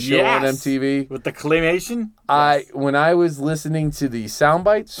Deathmatch, the show on MTV? With the claymation? When I was listening to the sound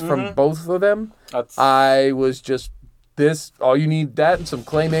bites from both of them, I was just... all you need that and some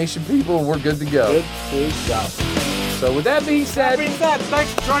claymation people, and we're good to go. Good to go. So with that being said,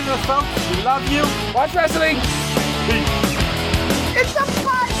 thanks for joining us, folks. We love you. Watch wrestling. Peace. It's a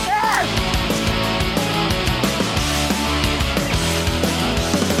podcast.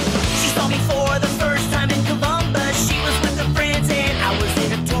 She saw me for the first time in Columbus. She was with her friends and I was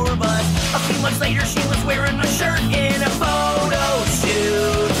in a tour bus. A few months later, she was wearing my shirt in a photo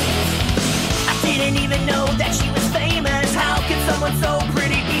shoot. I didn't even know that she was famous. How can someone so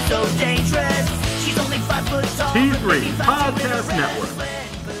pretty be so dangerous? She's only 5 foot tall. T3 Podcast Network.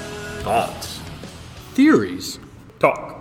 Thoughts. Theories. Talk.